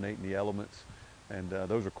about dominating the elements, and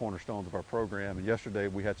those are cornerstones of our program. And yesterday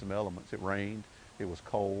we had some elements. It rained, it was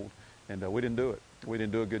cold, and we didn't do it. We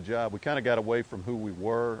didn't do a good job. We kind of got away from who we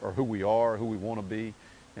were or who we are, who we want to be,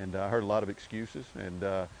 and I heard a lot of excuses,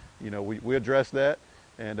 and we addressed that.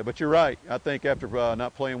 And but you're right. I think after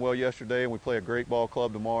not playing well yesterday, and we play a great ball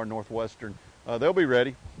club tomorrow, Northwestern, they'll be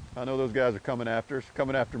ready. I know those guys are coming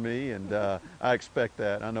after me, and I expect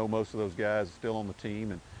that. I know most of those guys are still on the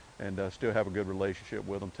team and still have a good relationship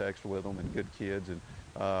with them, text with them, and good kids. And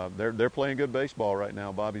they're playing good baseball right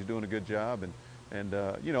now. Bobby's doing a good job, and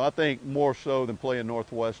I think more so than playing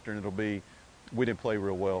Northwestern, it'll be we didn't play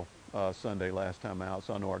real well Sunday last time out,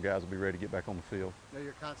 so I know our guys will be ready to get back on the field. I know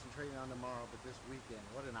you're concentrating on tomorrow, but this weekend,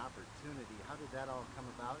 what an opportunity. How did that all come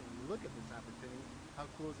about? And you look at this opportunity, how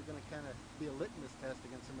cool is it going to kind of be a litmus test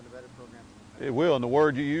against some of the better programs in the country? It will, and the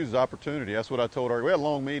word you use is opportunity. That's what I told her. We had a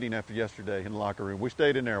long meeting after yesterday in the locker room. We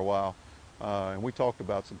stayed in there a while, and we talked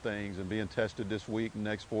about some things and being tested this week and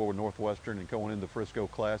next 4 with Northwestern and going into the Frisco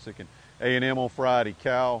Classic and A&M on Friday,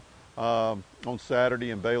 Cal on Saturday,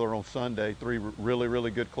 and Baylor on Sunday. 3 really, really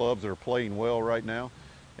good clubs that are playing well right now,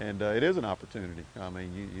 and it is an opportunity. I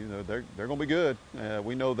mean, they're going to be good.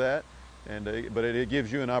 We know that, but it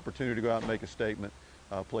gives you an opportunity to go out and make a statement,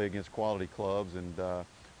 play against quality clubs, and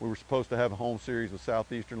we were supposed to have a home series with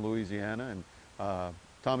Southeastern Louisiana, and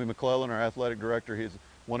Tommy McClellan, our athletic director,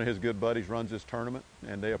 one of his good buddies runs this tournament,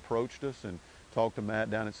 and they approached us and talked to Matt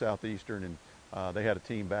down at Southeastern, and they had a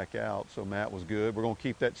team back out, so Matt was good. We're going to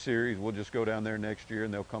keep that series. We'll just go down there next year,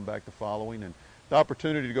 and they'll come back the following. And the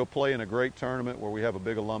opportunity to go play in a great tournament where we have a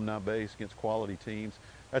big alumni base against quality teams,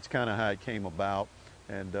 that's kind of how it came about.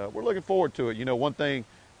 And we're looking forward to it. You know, one thing,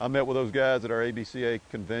 I met with those guys at our ABCA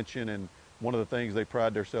convention, and one of the things they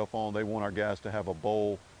pride themselves on, they want our guys to have a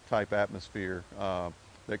bowl-type atmosphere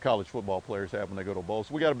that college football players have when they go to a bowl.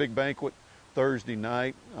 So we got a big banquet Thursday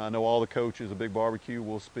night. I know all the coaches, a big barbecue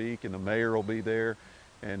will speak, and the mayor will be there.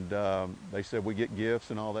 And they said we get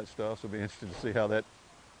gifts and all that stuff, so it'll be interesting to see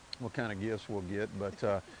what kind of gifts we'll get.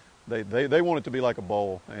 But they want it to be like a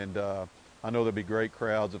bowl, and I know there'll be great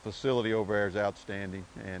crowds. The facility over there is outstanding,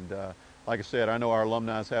 and like I said, I know our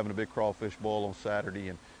alumni is having a big crawfish bowl on Saturday,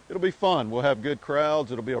 and it'll be fun. We'll have good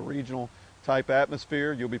crowds. It'll be a regional type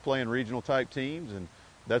atmosphere. You'll be playing regional type teams, and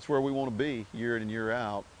that's where we want to be year in and year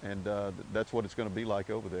out, and that's what it's going to be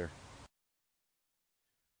like over there.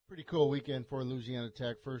 Pretty cool weekend for Louisiana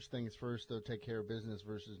Tech. First things first, they'll take care of business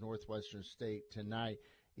versus Northwestern State tonight.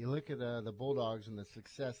 You look at the Bulldogs and the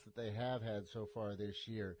success that they have had so far this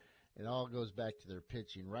year. It all goes back to their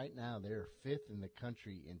pitching. Right now, they're 5th in the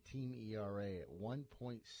country in team ERA at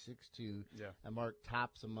 1.62. Yeah. And mark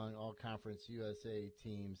tops among all Conference USA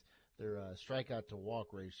teams. Their strikeout to walk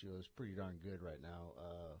ratio is pretty darn good right now.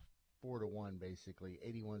 4-1 basically.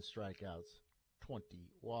 81 strikeouts, 20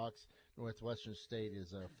 walks. Northwestern State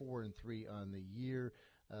is 4-3 on the year.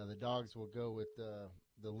 The Dogs will go with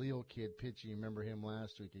the Leal kid pitching. Remember him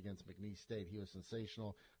last week against McNeese State. He was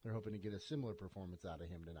sensational. They're hoping to get a similar performance out of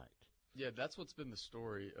him tonight. Yeah, that's what's been the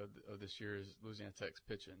story of this year is Louisiana Tech's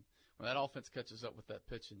pitching. When that offense catches up with that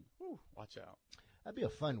pitching, watch out. That'd be a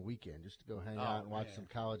fun weekend just to go hang out and watch some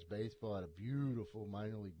college baseball at a beautiful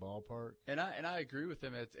minor league ballpark. And I agree with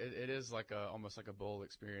him. It is like almost like a bowl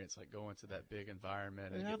experience, like going to that big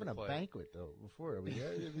environment. They're and having a play. banquet though before. I mean,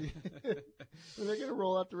 they're going to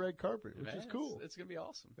roll out the red carpet, which is cool. It's going to be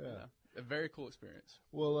awesome. Yeah. A very cool experience.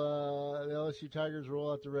 Will the LSU Tigers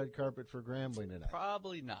roll out the red carpet for Grambling tonight?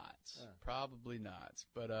 Probably not. Probably not.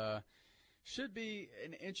 But should be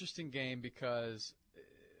an interesting game because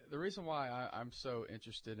the reason why I'm so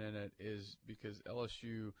interested in it is because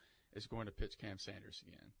LSU is going to pitch Cam Sanders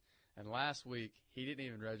again. And last week, he didn't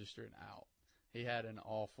even register an out. He had an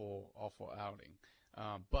awful, awful outing.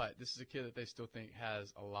 But this is a kid that they still think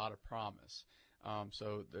has a lot of promise.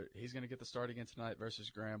 So he's going to get the start again tonight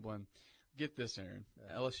versus Grambling. Get this, Aaron.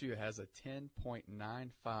 LSU has a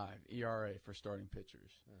 10.95 ERA for starting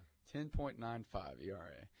pitchers. 10.95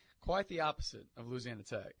 ERA. Quite the opposite of Louisiana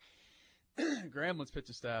Tech. Grambling's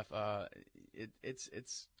pitching staff,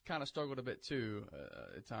 it's kind of struggled a bit too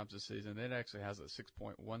at times this season. It actually has a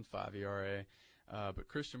 6.15 ERA. But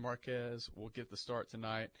Christian Marquez will get the start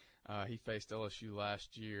tonight. He faced LSU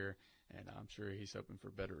last year, and I'm sure he's hoping for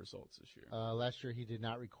better results this year. Last year he did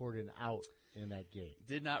not record an out in that game.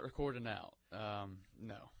 Did not record an out.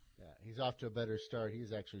 No. Yeah, he's off to a better start.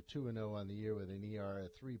 He's actually 2-0 on the year with an ERA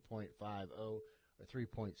 3.50 or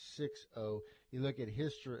 3.60. You look at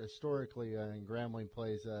historically, in Grambling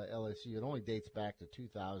plays LSU. It only dates back to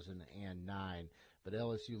 2009, but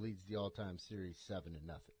LSU leads the all-time series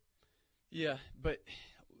 7-0. Yeah, but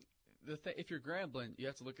if you're Grambling, you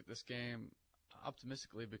have to look at this game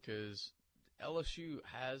optimistically because LSU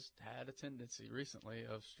has had a tendency recently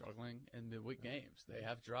of struggling in midweek games. They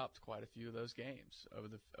have dropped quite a few of those games over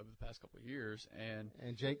the past couple of years. And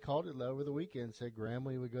Jake called it over the weekend, said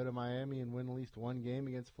Grambling would go to Miami and win at least one game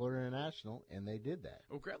against Florida International, and they did that.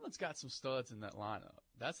 Well, Grambling's got some studs in that lineup.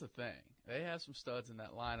 That's the thing. They have some studs in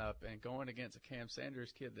that lineup, and going against a Cam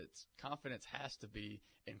Sanders kid that's confidence has to be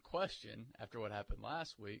in question after what happened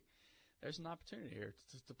last week, there's an opportunity here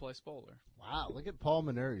to play spoiler. Wow, look at Paul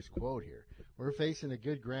Maneri's quote here. We're facing a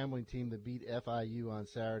good Grambling team that beat FIU on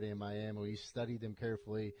Saturday in Miami. We studied them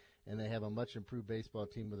carefully, and they have a much improved baseball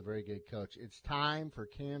team with a very good coach. It's time for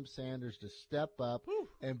Cam Sanders to step up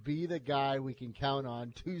and be the guy we can count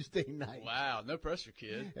on Tuesday night. Wow, no pressure,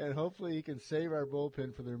 kid. And hopefully he can save our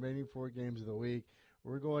bullpen for the remaining 4 games of the week.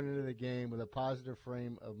 We're going into the game with a positive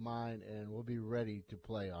frame of mind, and we'll be ready to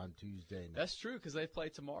play on Tuesday night. That's true because they play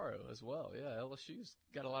tomorrow as well. Yeah, LSU's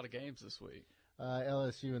got a lot of games this week.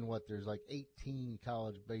 LSU and there's like 18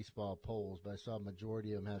 college baseball polls, but I saw a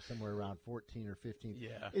majority of them have somewhere around 14 or 15.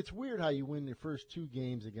 Yeah. It's weird how you win the first 2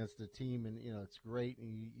 games against a team, and, it's great,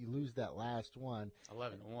 and you lose that last one.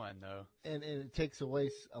 11-1, though. And it takes away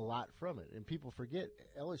a lot from it. And people forget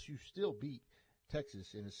LSU still beat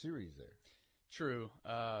Texas in a series there. True,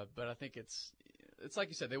 but I think it's like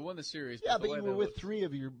you said, they won the series. Yeah, but you were with 3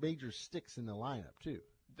 of your major sticks in the lineup, too.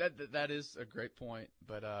 That is a great point,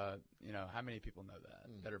 but, how many people know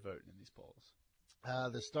that are voting in these polls?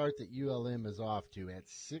 The start that ULM is off to at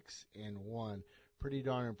 6-1, pretty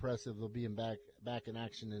darn impressive. They'll be back in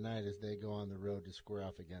action tonight as they go on the road to square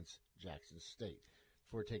off against Jackson State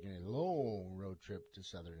before taking a long road trip to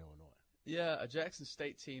Southern Illinois. Yeah, a Jackson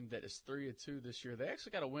State team that is 3-2 this year. They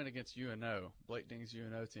actually got a win against UNO, Blake Ding's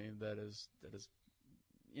UNO team that is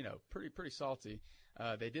pretty salty.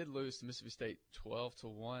 They did lose to Mississippi State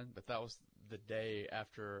 12-1, but that was the day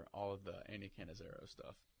after all of the Andy Canizero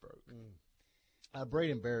stuff broke.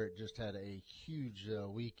 Braden Barrett just had a huge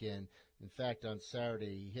weekend. In fact, on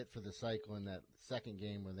Saturday, he hit for the cycle in that second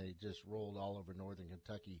game when they just rolled all over Northern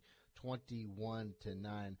Kentucky,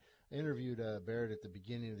 21-9. I interviewed Barrett at the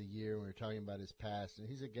beginning of the year when we were talking about his past, and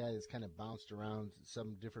he's a guy that's kind of bounced around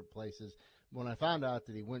some different places. When I found out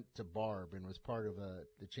that he went to Barb and was part of the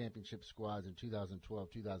championship squads in 2012,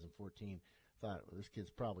 2014, I thought, well, this kid's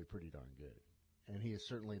probably pretty darn good. And he has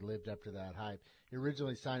certainly lived up to that hype. He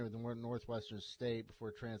originally signed with Northwestern State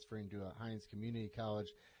before transferring to Hines Community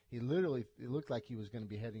College. It looked like he was going to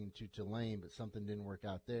be heading to Tulane, but something didn't work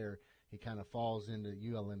out there. He kind of falls into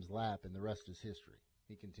ULM's lap, and the rest is history.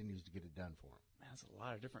 He continues to get it done for him. Man, that's a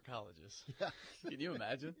lot of different colleges. Yeah. Can you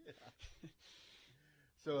imagine? Yeah.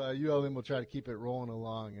 So ULM will try to keep it rolling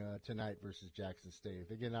along tonight versus Jackson State. If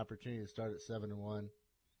they get an opportunity to start at 7-1,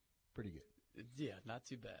 pretty good. Yeah, not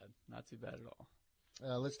too bad. Not too bad at all.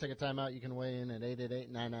 Let's take a timeout. You can weigh in at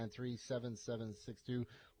 888-993-7762.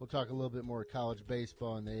 We'll talk a little bit more college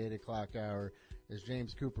baseball in the 8 o'clock hour as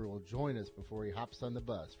James Cooper will join us before he hops on the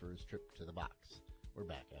bus for his trip to the box. We're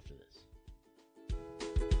back after this.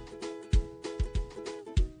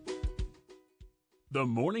 The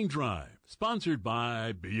Morning Drive, sponsored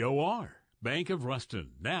by BOR. Bank of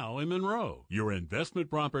Ruston, now in Monroe, your investment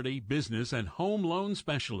property, business, and home loan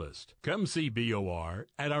specialist. Come see BOR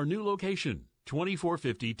at our new location,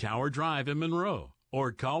 2450 Tower Drive in Monroe,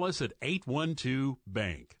 or call us at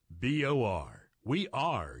 812-BANK. BOR. We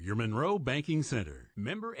are your Monroe Banking Center.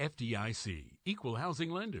 Member FDIC, Equal Housing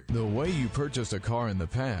Lender. The way you purchased a car in the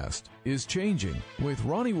past is changing with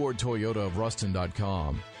Ronnie Ward Toyota of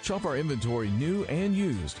Ruston.com. Shop our inventory new and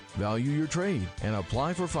used, value your trade, and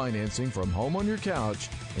apply for financing from home on your couch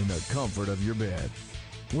in the comfort of your bed.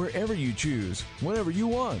 Wherever you choose, whenever you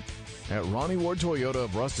want. At Ronnie Ward Toyota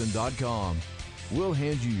of Ruston.com, we'll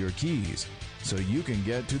hand you your keys so you can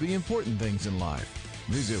get to the important things in life.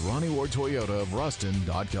 Visit Ronnie Ward Toyota of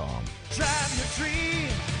Ruston.com. Drive your dream,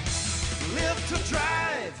 live to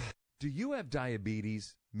drive. Do you have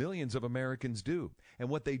diabetes? Millions of Americans do. And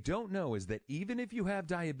what they don't know is that even if you have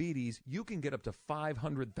diabetes, you can get up to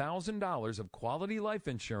 $500,000 of quality life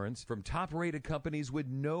insurance from top-rated companies with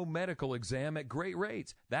no medical exam at great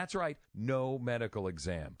rates. That's right, no medical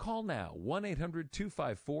exam. Call now,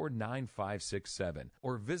 1-800-254-9567,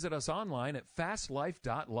 or visit us online at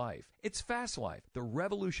fastlife.life. It's Fast Life, the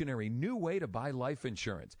revolutionary new way to buy life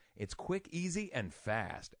insurance. It's quick, easy, and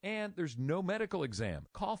fast. And there's no medical exam.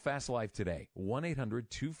 Call Fast Life today,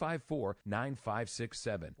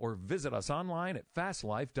 1-800-254-9567, or visit us online at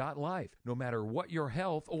fastlife.life. No matter what your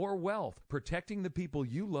health or wealth, protecting the people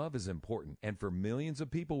you love is important. And for millions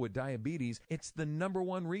of people with diabetes, it's the number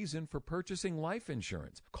one reason for purchasing life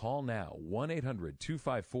insurance. Call now,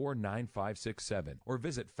 1-800-254-9567, or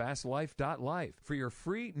visit fastlife.life for your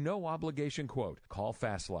free, no-obligation quote. Call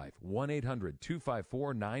Fast Life,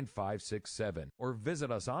 1-800-254-9567, or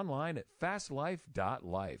visit us online at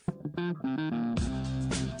fastlife.life.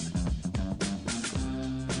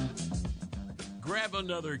 Grab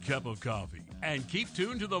another cup of coffee and keep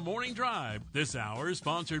tuned to the Morning Drive. This hour is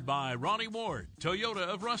sponsored by Ronnie Ward, Toyota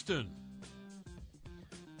of Ruston.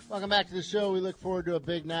 Welcome back to the show. We look forward to a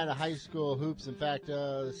big night of high school hoops. In fact,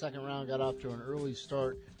 the second round got off to an early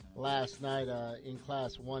start last night in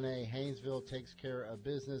Class 1A. Haynesville takes care of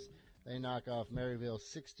business. They knock off Maryville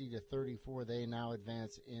 60-34. They now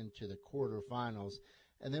advance into the quarterfinals.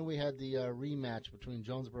 And then we had the rematch between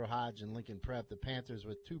Jonesboro Hodge and Lincoln Prep. The Panthers,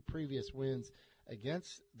 with two previous wins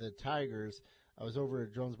against the Tigers. I was over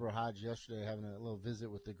at Jonesboro Hodge yesterday having a little visit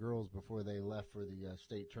with the girls before they left for the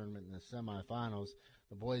state tournament in the semifinals.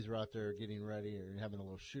 The boys were out there getting ready and having a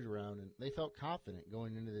little shoot-around, and they felt confident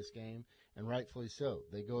going into this game, and rightfully so.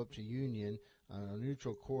 They go up to Union on a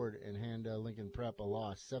neutral court and hand Lincoln Prep a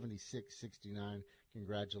loss, 76-69.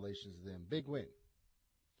 Congratulations to them. Big win.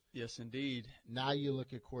 Yes, indeed. Now you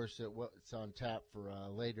look, of course, at what's on tap for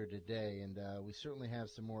later today, and we certainly have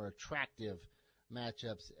some more attractive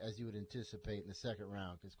matchups as you would anticipate in the second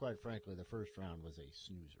round, because quite frankly, the first round was a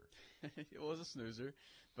snoozer. It was a snoozer,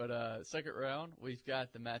 but second round, we've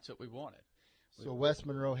got the matchup we wanted. So West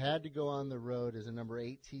Monroe had to go on the road as a number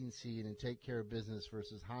 18 seed and take care of business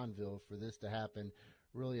versus Hahnville for this to happen.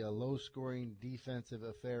 Really a low-scoring defensive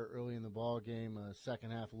affair early in the ball game.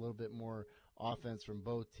 Second half, a little bit more offense from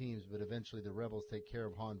both teams, but eventually the Rebels take care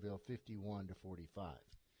of Hahnville 51-45.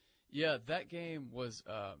 Yeah, that game was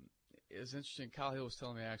interesting. Kyle Hill was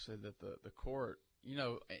telling me actually that the court, you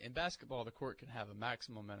know, in basketball the court can have a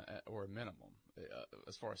maximum or a minimum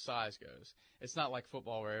as far as size goes. It's not like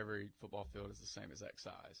football where every football field is the same exact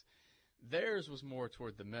size. Theirs was more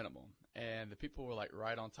toward the minimum, and the people were like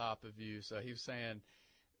right on top of you. So he was saying,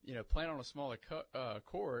 you know, playing on a smaller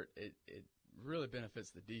court, it really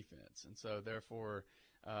benefits the defense, and so therefore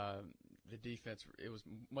the defense, it was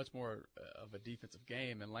much more of a defensive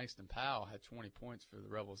game, and Langston Powell had 20 points for the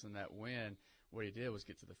Rebels in that win. What he did was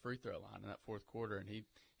get to the free throw line in that fourth quarter, and he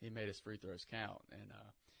made his free throws count, and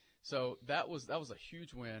so that was a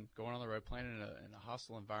huge win, going on the road, playing in a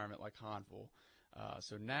hostile environment like Hahnville.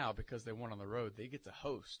 So now, because they won on the road, they get to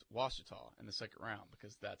host Ouachita in the second round,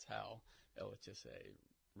 because that's how LHSA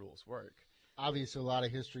rules work. Obviously, a lot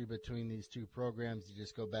of history between these two programs. You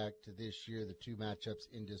just go back to this year, the two matchups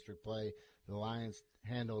in district play. The Lions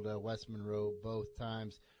handled West Monroe both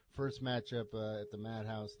times. First matchup at the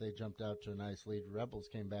Madhouse, they jumped out to a nice lead. Rebels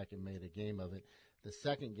came back and made a game of it. The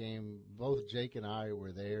second game, both Jake and I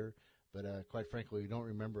were there, but quite frankly, we don't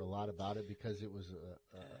remember a lot about it because it was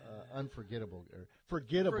an forgettable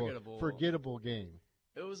game.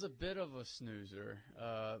 It was a bit of a snoozer.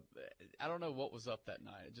 I don't know what was up that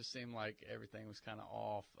night. It just seemed like everything was kind of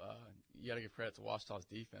off. You got to give credit to Ouachita's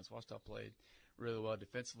defense. Ouachita played really well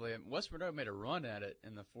defensively. And West Monroe made a run at it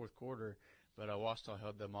in the fourth quarter, but Ouachita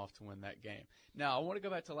held them off to win that game. Now, I want to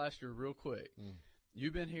go back to last year real quick.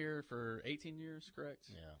 You've been here for 18 years, correct?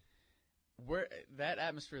 Yeah. where that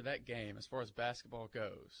atmosphere, that game, as far as basketball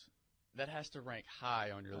goes, that has to rank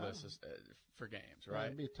high on your list for games, right?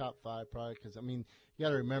 It'd be top 5 probably because, I mean, you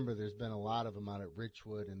got to remember there's been a lot of them out at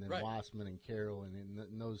Richwood and then Wassman and Carroll and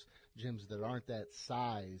in those gyms that aren't that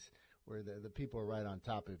size where the people are right on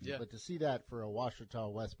top of you. Yeah. But to see that for a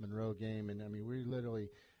Ouachita West Monroe game, and, I mean, we literally,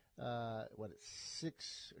 at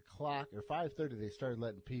 6 o'clock or 5:30 they started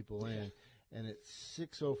letting people in. And at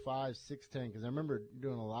 6:05, 6:10, because I remember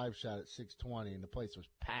doing a live shot at 6:20, and the place was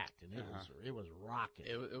packed, and it was rocking.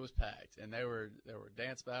 It was packed, and there were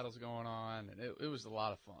dance battles going on, and it was a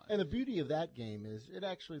lot of fun. And the beauty of that game is it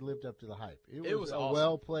actually lived up to the hype. It was a awesome.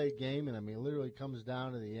 well-played game, and I mean, it literally comes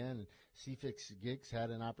down to the end, and CFIX Giggs had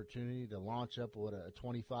an opportunity to launch up a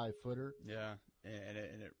 25-footer. Yeah, and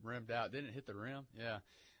it rimmed out. Didn't it hit the rim? Yeah.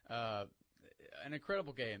 An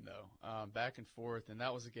incredible game, though, back and forth, and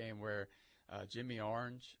that was a game where Jimmy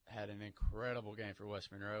Orange had an incredible game for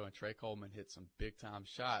West Monroe, and Trey Coleman hit some big-time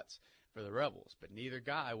shots for the Rebels. But neither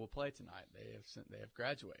guy will play tonight. They have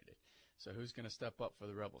graduated. So who's going to step up for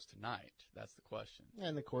the Rebels tonight? That's the question.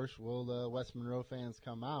 And, of course, will the West Monroe fans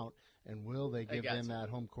come out, and will they give them that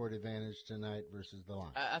home court advantage tonight versus the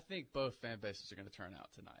Lions? I think both fan bases are going to turn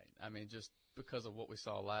out tonight. I mean, just because of what we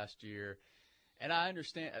saw last year. And I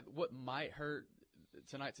understand what might hurt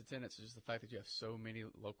tonight's attendance is just the fact that you have so many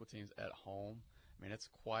local teams at home. I mean, it's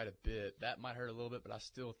quite a bit. That might hurt a little bit, but I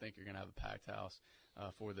still think you're going to have a packed house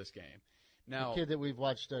for this game. Now, the kid that we've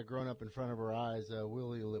watched growing up in front of our eyes,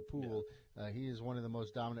 Willie LePoule, he is one of the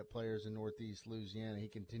most dominant players in Northeast Louisiana. He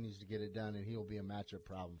continues to get it done, and he'll be a matchup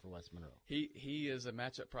problem for West Monroe. He is a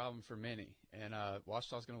matchup problem for many, and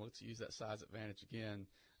Ouachita's going to look to use that size advantage again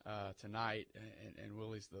tonight, and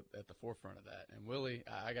Willie's at the forefront of that. And Willie,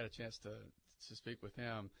 I got a chance to speak with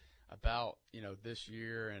him about, this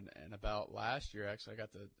year and about last year. Actually, I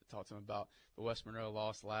got to talk to him about the West Monroe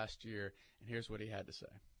loss last year, and here's what he had to say.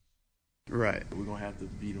 Right. We're going to have to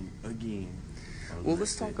beat them again. Well,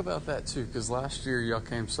 let's talk about that, too, because last year y'all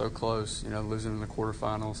came so close, losing in the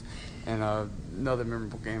quarterfinals, and another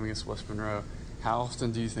memorable game against West Monroe. How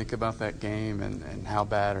often do you think about that game, and how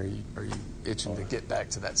bad are you itching to get back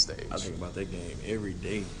to that stage? I think about that game every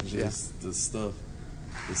day. Just the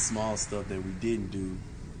small stuff that we didn't do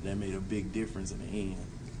that made a big difference in the end.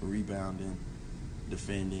 Rebounding,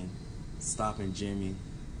 defending, stopping Jimmy,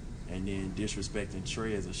 and then disrespecting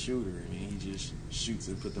Trey as a shooter. I mean, he just shoots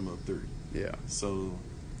and put them up 3. Yeah. So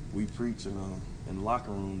we preach in the locker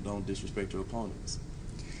room, don't disrespect your opponents.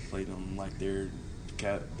 Play them like they're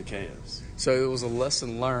the Cavs. So it was a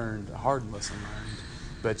lesson learned, a hard lesson learned,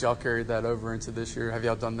 but y'all carried that over into this year. Have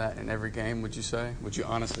y'all done that in every game, would you say? Would you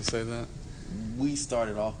honestly say that? We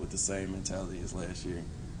started off with the same mentality as last year,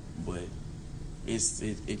 but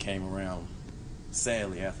it came around,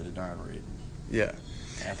 sadly, after the Darn Red. Yeah.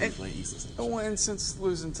 After we played East Central. Well, and since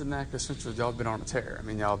losing to NACA Central, y'all been on a tear. I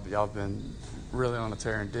mean, y'all been really on a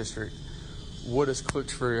tear in district. What has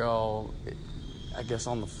clicked for y'all, I guess,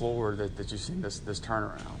 on the floor that you've seen this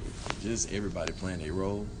turnaround? Just everybody playing their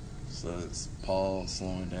role. So it's Paul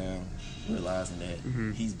slowing down, realizing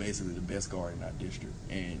that he's basically the best guard in our district.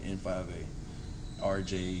 And in 5A,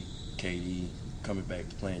 RJ, KD coming back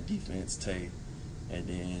to playing defense, Tay, and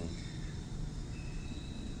then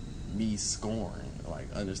me scoring,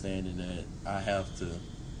 like understanding that I have to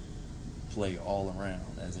play all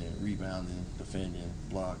around, as in rebounding, defending,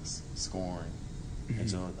 blocks, scoring. And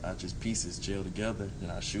so I just pieces gel together,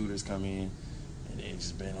 then our shooters come in, and they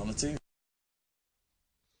just been on the team.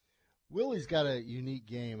 Willie's got a unique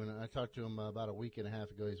game, and I talked to him about a week and a half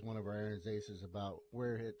ago. He's one of our Aaron's aces about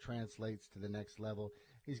where it translates to the next level.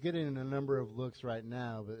 He's getting a number of looks right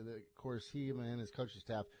now, but of course he and his coaching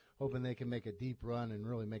staff hoping they can make a deep run and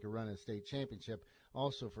really make a run at a state championship.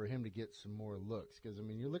 Also for him to get some more looks, because I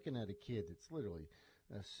mean you're looking at a kid that's literally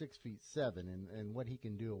 6'7", and what he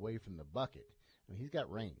can do away from the bucket. I mean, he's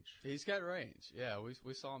got range. He's got range. Yeah,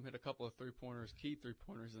 we saw him hit a couple of key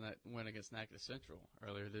three-pointers in that win against NACA Central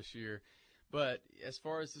earlier this year. But as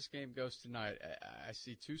far as this game goes tonight, I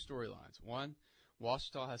see 2 storylines. One,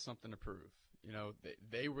 Ouachita has something to prove.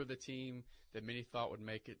 They were the team that many thought would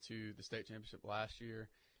make it to the state championship last year,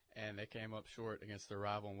 and they came up short against their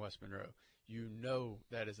rival in West Monroe.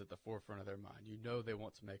 That is at the forefront of their mind. They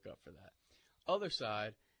want to make up for that. Other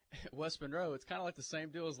side, West Monroe, it's kind of like the same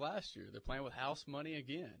deal as last year. They're playing with house money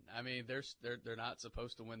again. I mean, they're not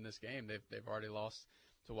supposed to win this game. They've already lost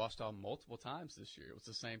to Ouachita multiple times this year. It was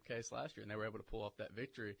the same case last year, and they were able to pull off that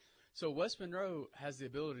victory. So West Monroe has the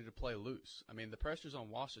ability to play loose. I mean, the pressure's on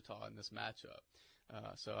Ouachita in this matchup.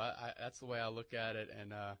 So that's the way I look at it.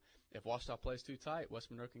 And if Ouachita plays too tight,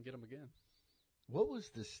 West Monroe can get them again. What was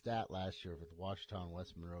the stat last year with Washita and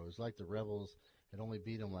West Monroe? It was like the Rebels had only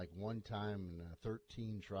beat them like one time in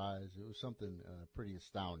 13 tries. It was something pretty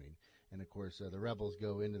astounding. And, of course, the Rebels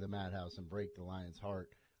go into the Madhouse and break the Lions' heart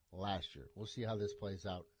last year. We'll see how this plays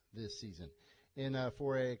out this season. In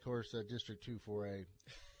 4A, of course, District 2 4A.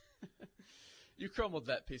 You crumbled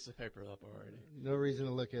that piece of paper up already. No reason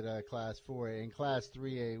to look at Class 4A. In Class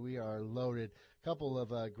 3A, we are loaded. A couple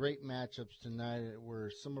of great matchups tonight where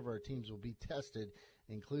some of our teams will be tested,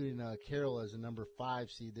 including Carroll as a number 5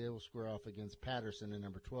 seed. They will square off against Patterson, a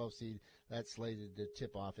number 12 seed. That's slated to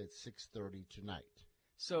tip off at 6:30 tonight.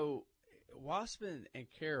 So Waspin and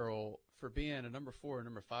Carroll, for being a number 4 and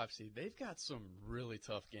number 5 seed, they've got some really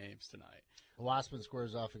tough games tonight. Waspin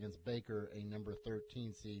squares off against Baker, a number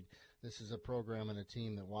 13 seed. This is a program and a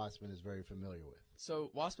team that Waspin is very familiar with.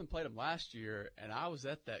 So Waspin played them last year, and I was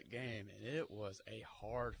at that game, and it was a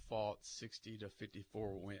hard-fought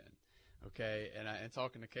 60-54 win. Okay, and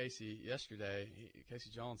talking to Casey yesterday,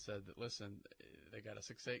 Casey Jones said that, listen, they got a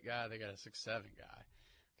 6'8" guy, they got a 6'7"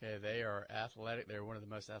 guy. Okay, they are athletic. They're one of the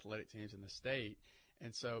most athletic teams in the state.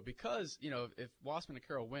 And so because, if Waspin and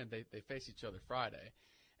Carroll win, they face each other Friday.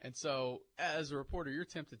 And so as a reporter, you're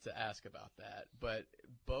tempted to ask about that. But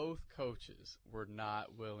both coaches were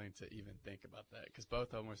not willing to even think about that because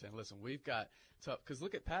both of them were saying, listen, we've got tough – because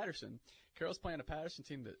look at Patterson. Carroll's playing a Patterson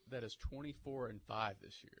team that is 24-5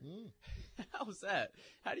 this year. How's that?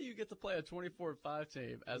 How do you get to play a 24-5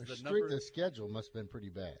 team as the number – The schedule must have been pretty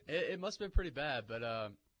bad. It must have been pretty bad, but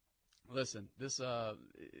listen, this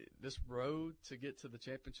road to get to the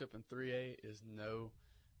championship in 3A is no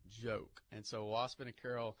joke. And so Waspin and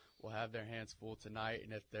Carroll will have their hands full tonight,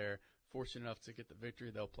 and if they're fortunate enough to get the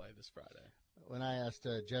victory, they'll play this Friday. When I asked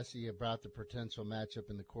Jesse about the potential matchup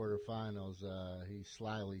in the quarterfinals, he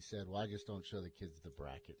slyly said, well, I just don't show the kids the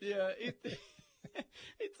bracket. Yeah,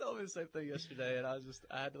 he told me the same thing yesterday, and I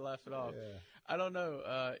had to laugh it off. Yeah. I don't know.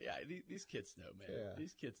 These kids know, man. Yeah.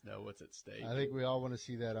 These kids know what's at stake. I think we all want to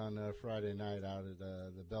see that on Friday night out at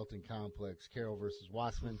the Belton Complex, Carroll versus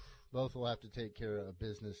Waspin. Both will have to take care of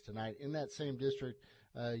business tonight. In that same district,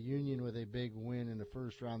 Union with a big win in the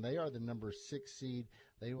first round. They are the number 6 seed.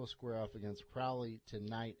 They will square off against Crowley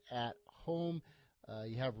tonight at home.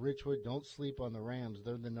 You have Richwood. Don't sleep on the Rams.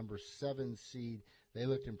 They're the number 7 seed. They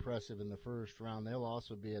looked impressive in the first round. They'll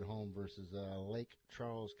also be at home versus Lake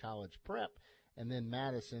Charles College Prep. And then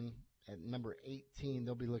Madison at number 18,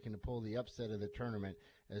 they'll be looking to pull the upset of the tournament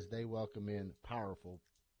as they welcome in powerful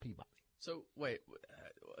Peabody. So, wait,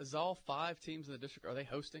 is all 5 teams in the district, are they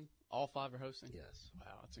hosting? All 5 are hosting? Yes.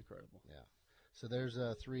 Wow, that's incredible. Yeah. So there's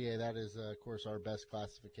 3A. That is, of course, our best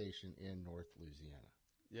classification in North Louisiana.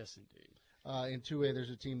 Yes, indeed. In 2A,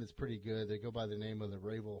 there's a team that's pretty good. They go by the name of the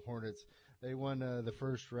Ravel Hornets. They won the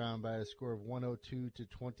first round by a score of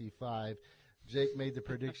 102-25. Jake made the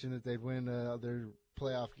prediction that they'd win their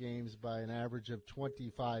playoff games by an average of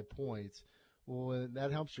 25 points. Well,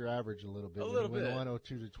 that helps your average a little bit. A little bit.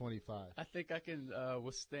 102-25. I think I can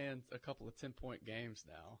withstand a couple of 10-point games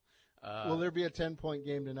now. Will there be a 10-point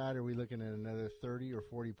game tonight, or are we looking at another 30 or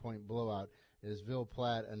 40-point blowout as Ville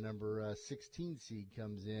Platte, a number 16 seed,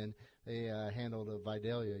 comes in? They handled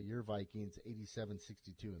Vidalia, your Vikings,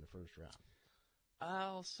 87-62 in the first round.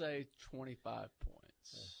 I'll say 25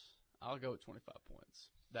 points. Yeah. I'll go with 25 points,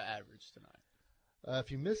 the average tonight.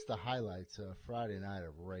 If you missed the highlights Friday night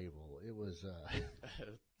of Ravel, it was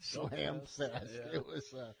slam fest. Yeah.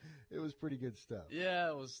 It was pretty good stuff. Yeah,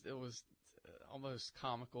 it was almost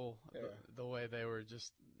comical the way they were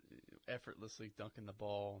just effortlessly dunking the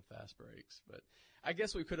ball on fast breaks. But I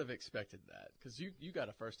guess we could have expected that because you got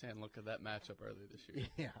a first-hand look at that matchup earlier this year.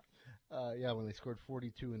 Yeah, when they scored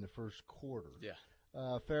 42 in the first quarter. Yeah.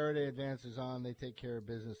 Faraday advances on. They take care of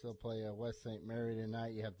business. They'll play West St. Mary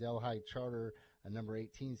tonight. You have Delhi Charter, a number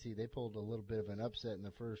 18 seed. They pulled a little bit of an upset in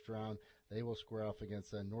the first round. They will square off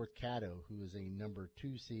against North Caddo, who is a number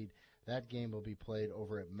 2 seed. That game will be played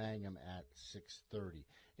over at Mangum at 6:30.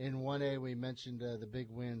 In 1A, we mentioned the big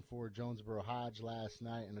win for Jonesboro Hodge last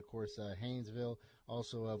night, and, of course, Haynesville,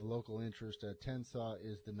 also of local interest. Tensaw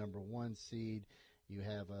is the number 1 seed. You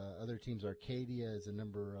have other teams. Arcadia is a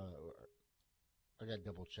number I got to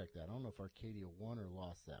double-check that. I don't know if Arcadia won or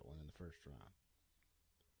lost that one in the first round.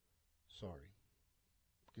 Sorry.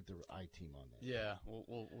 Get the I-team on that. Yeah,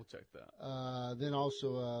 we'll check that. Then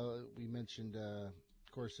also we mentioned,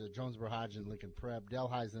 of course, Jonesboro Hodge and Lincoln Prep.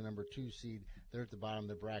 Delhi's the number 2 seed. They're at the bottom of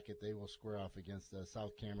the bracket. They will square off against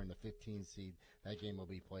South Cameron, the 15 seed. That game will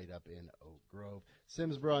be played up in Oak Grove.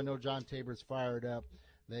 Simsboro, I know John Tabor's fired up.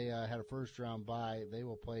 They had a first-round bye. They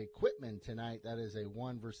will play Quitman tonight. That is a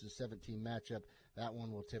 1 versus 17 matchup. That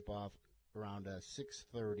one will tip off around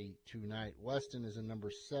 6:30 tonight. Weston is a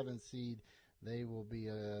number 7 seed. They will be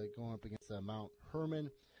going up against Mount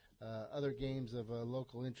Herman. Other games of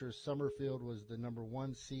local interest, Summerfield was the number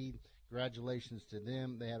 1 seed. Congratulations to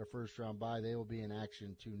them. They had a first-round bye. They will be in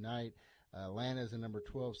action tonight. Atlanta is a number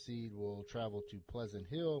 12 seed, will travel to Pleasant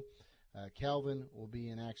Hill. Calvin will be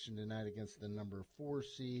in action tonight against the number 4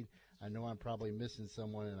 seed. I know I'm probably missing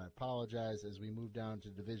someone, and I apologize. As we move down to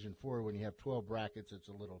Division 4, when you have 12 brackets, it's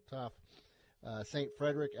a little tough. St.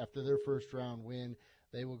 Frederick, after their first-round win,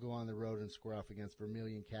 they will go on the road and square off against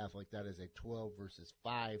Vermilion Catholic. That is a 12 versus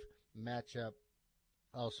 5 matchup.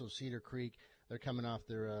 Also, Cedar Creek, they're coming off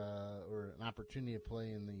their or an opportunity to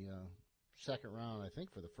play in the second round, I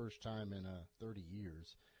think, for the first time in 30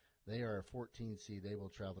 years. They are a 14 seed. They will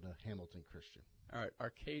travel to Hamilton Christian. All right,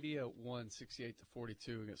 Arcadia won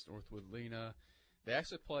 68-42 against Northwood Lena. They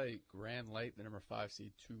actually play Grand Lake, the number 5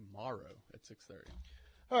 seed, tomorrow at 6:30.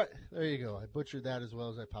 All right, there you go. I butchered that as well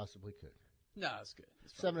as I possibly could. No, it's good.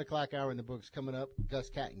 7 o'clock hour in the books coming up. Gus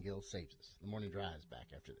Cattingill saves us. The Morning Drive is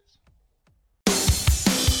back after this.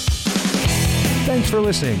 Thanks for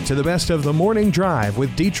listening to the best of the Morning Drive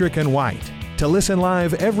with Dietrich and White. To listen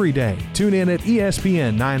live every day, tune in at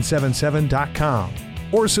ESPN977.com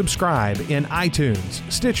or subscribe in iTunes,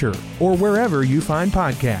 Stitcher, or wherever you find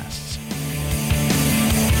podcasts.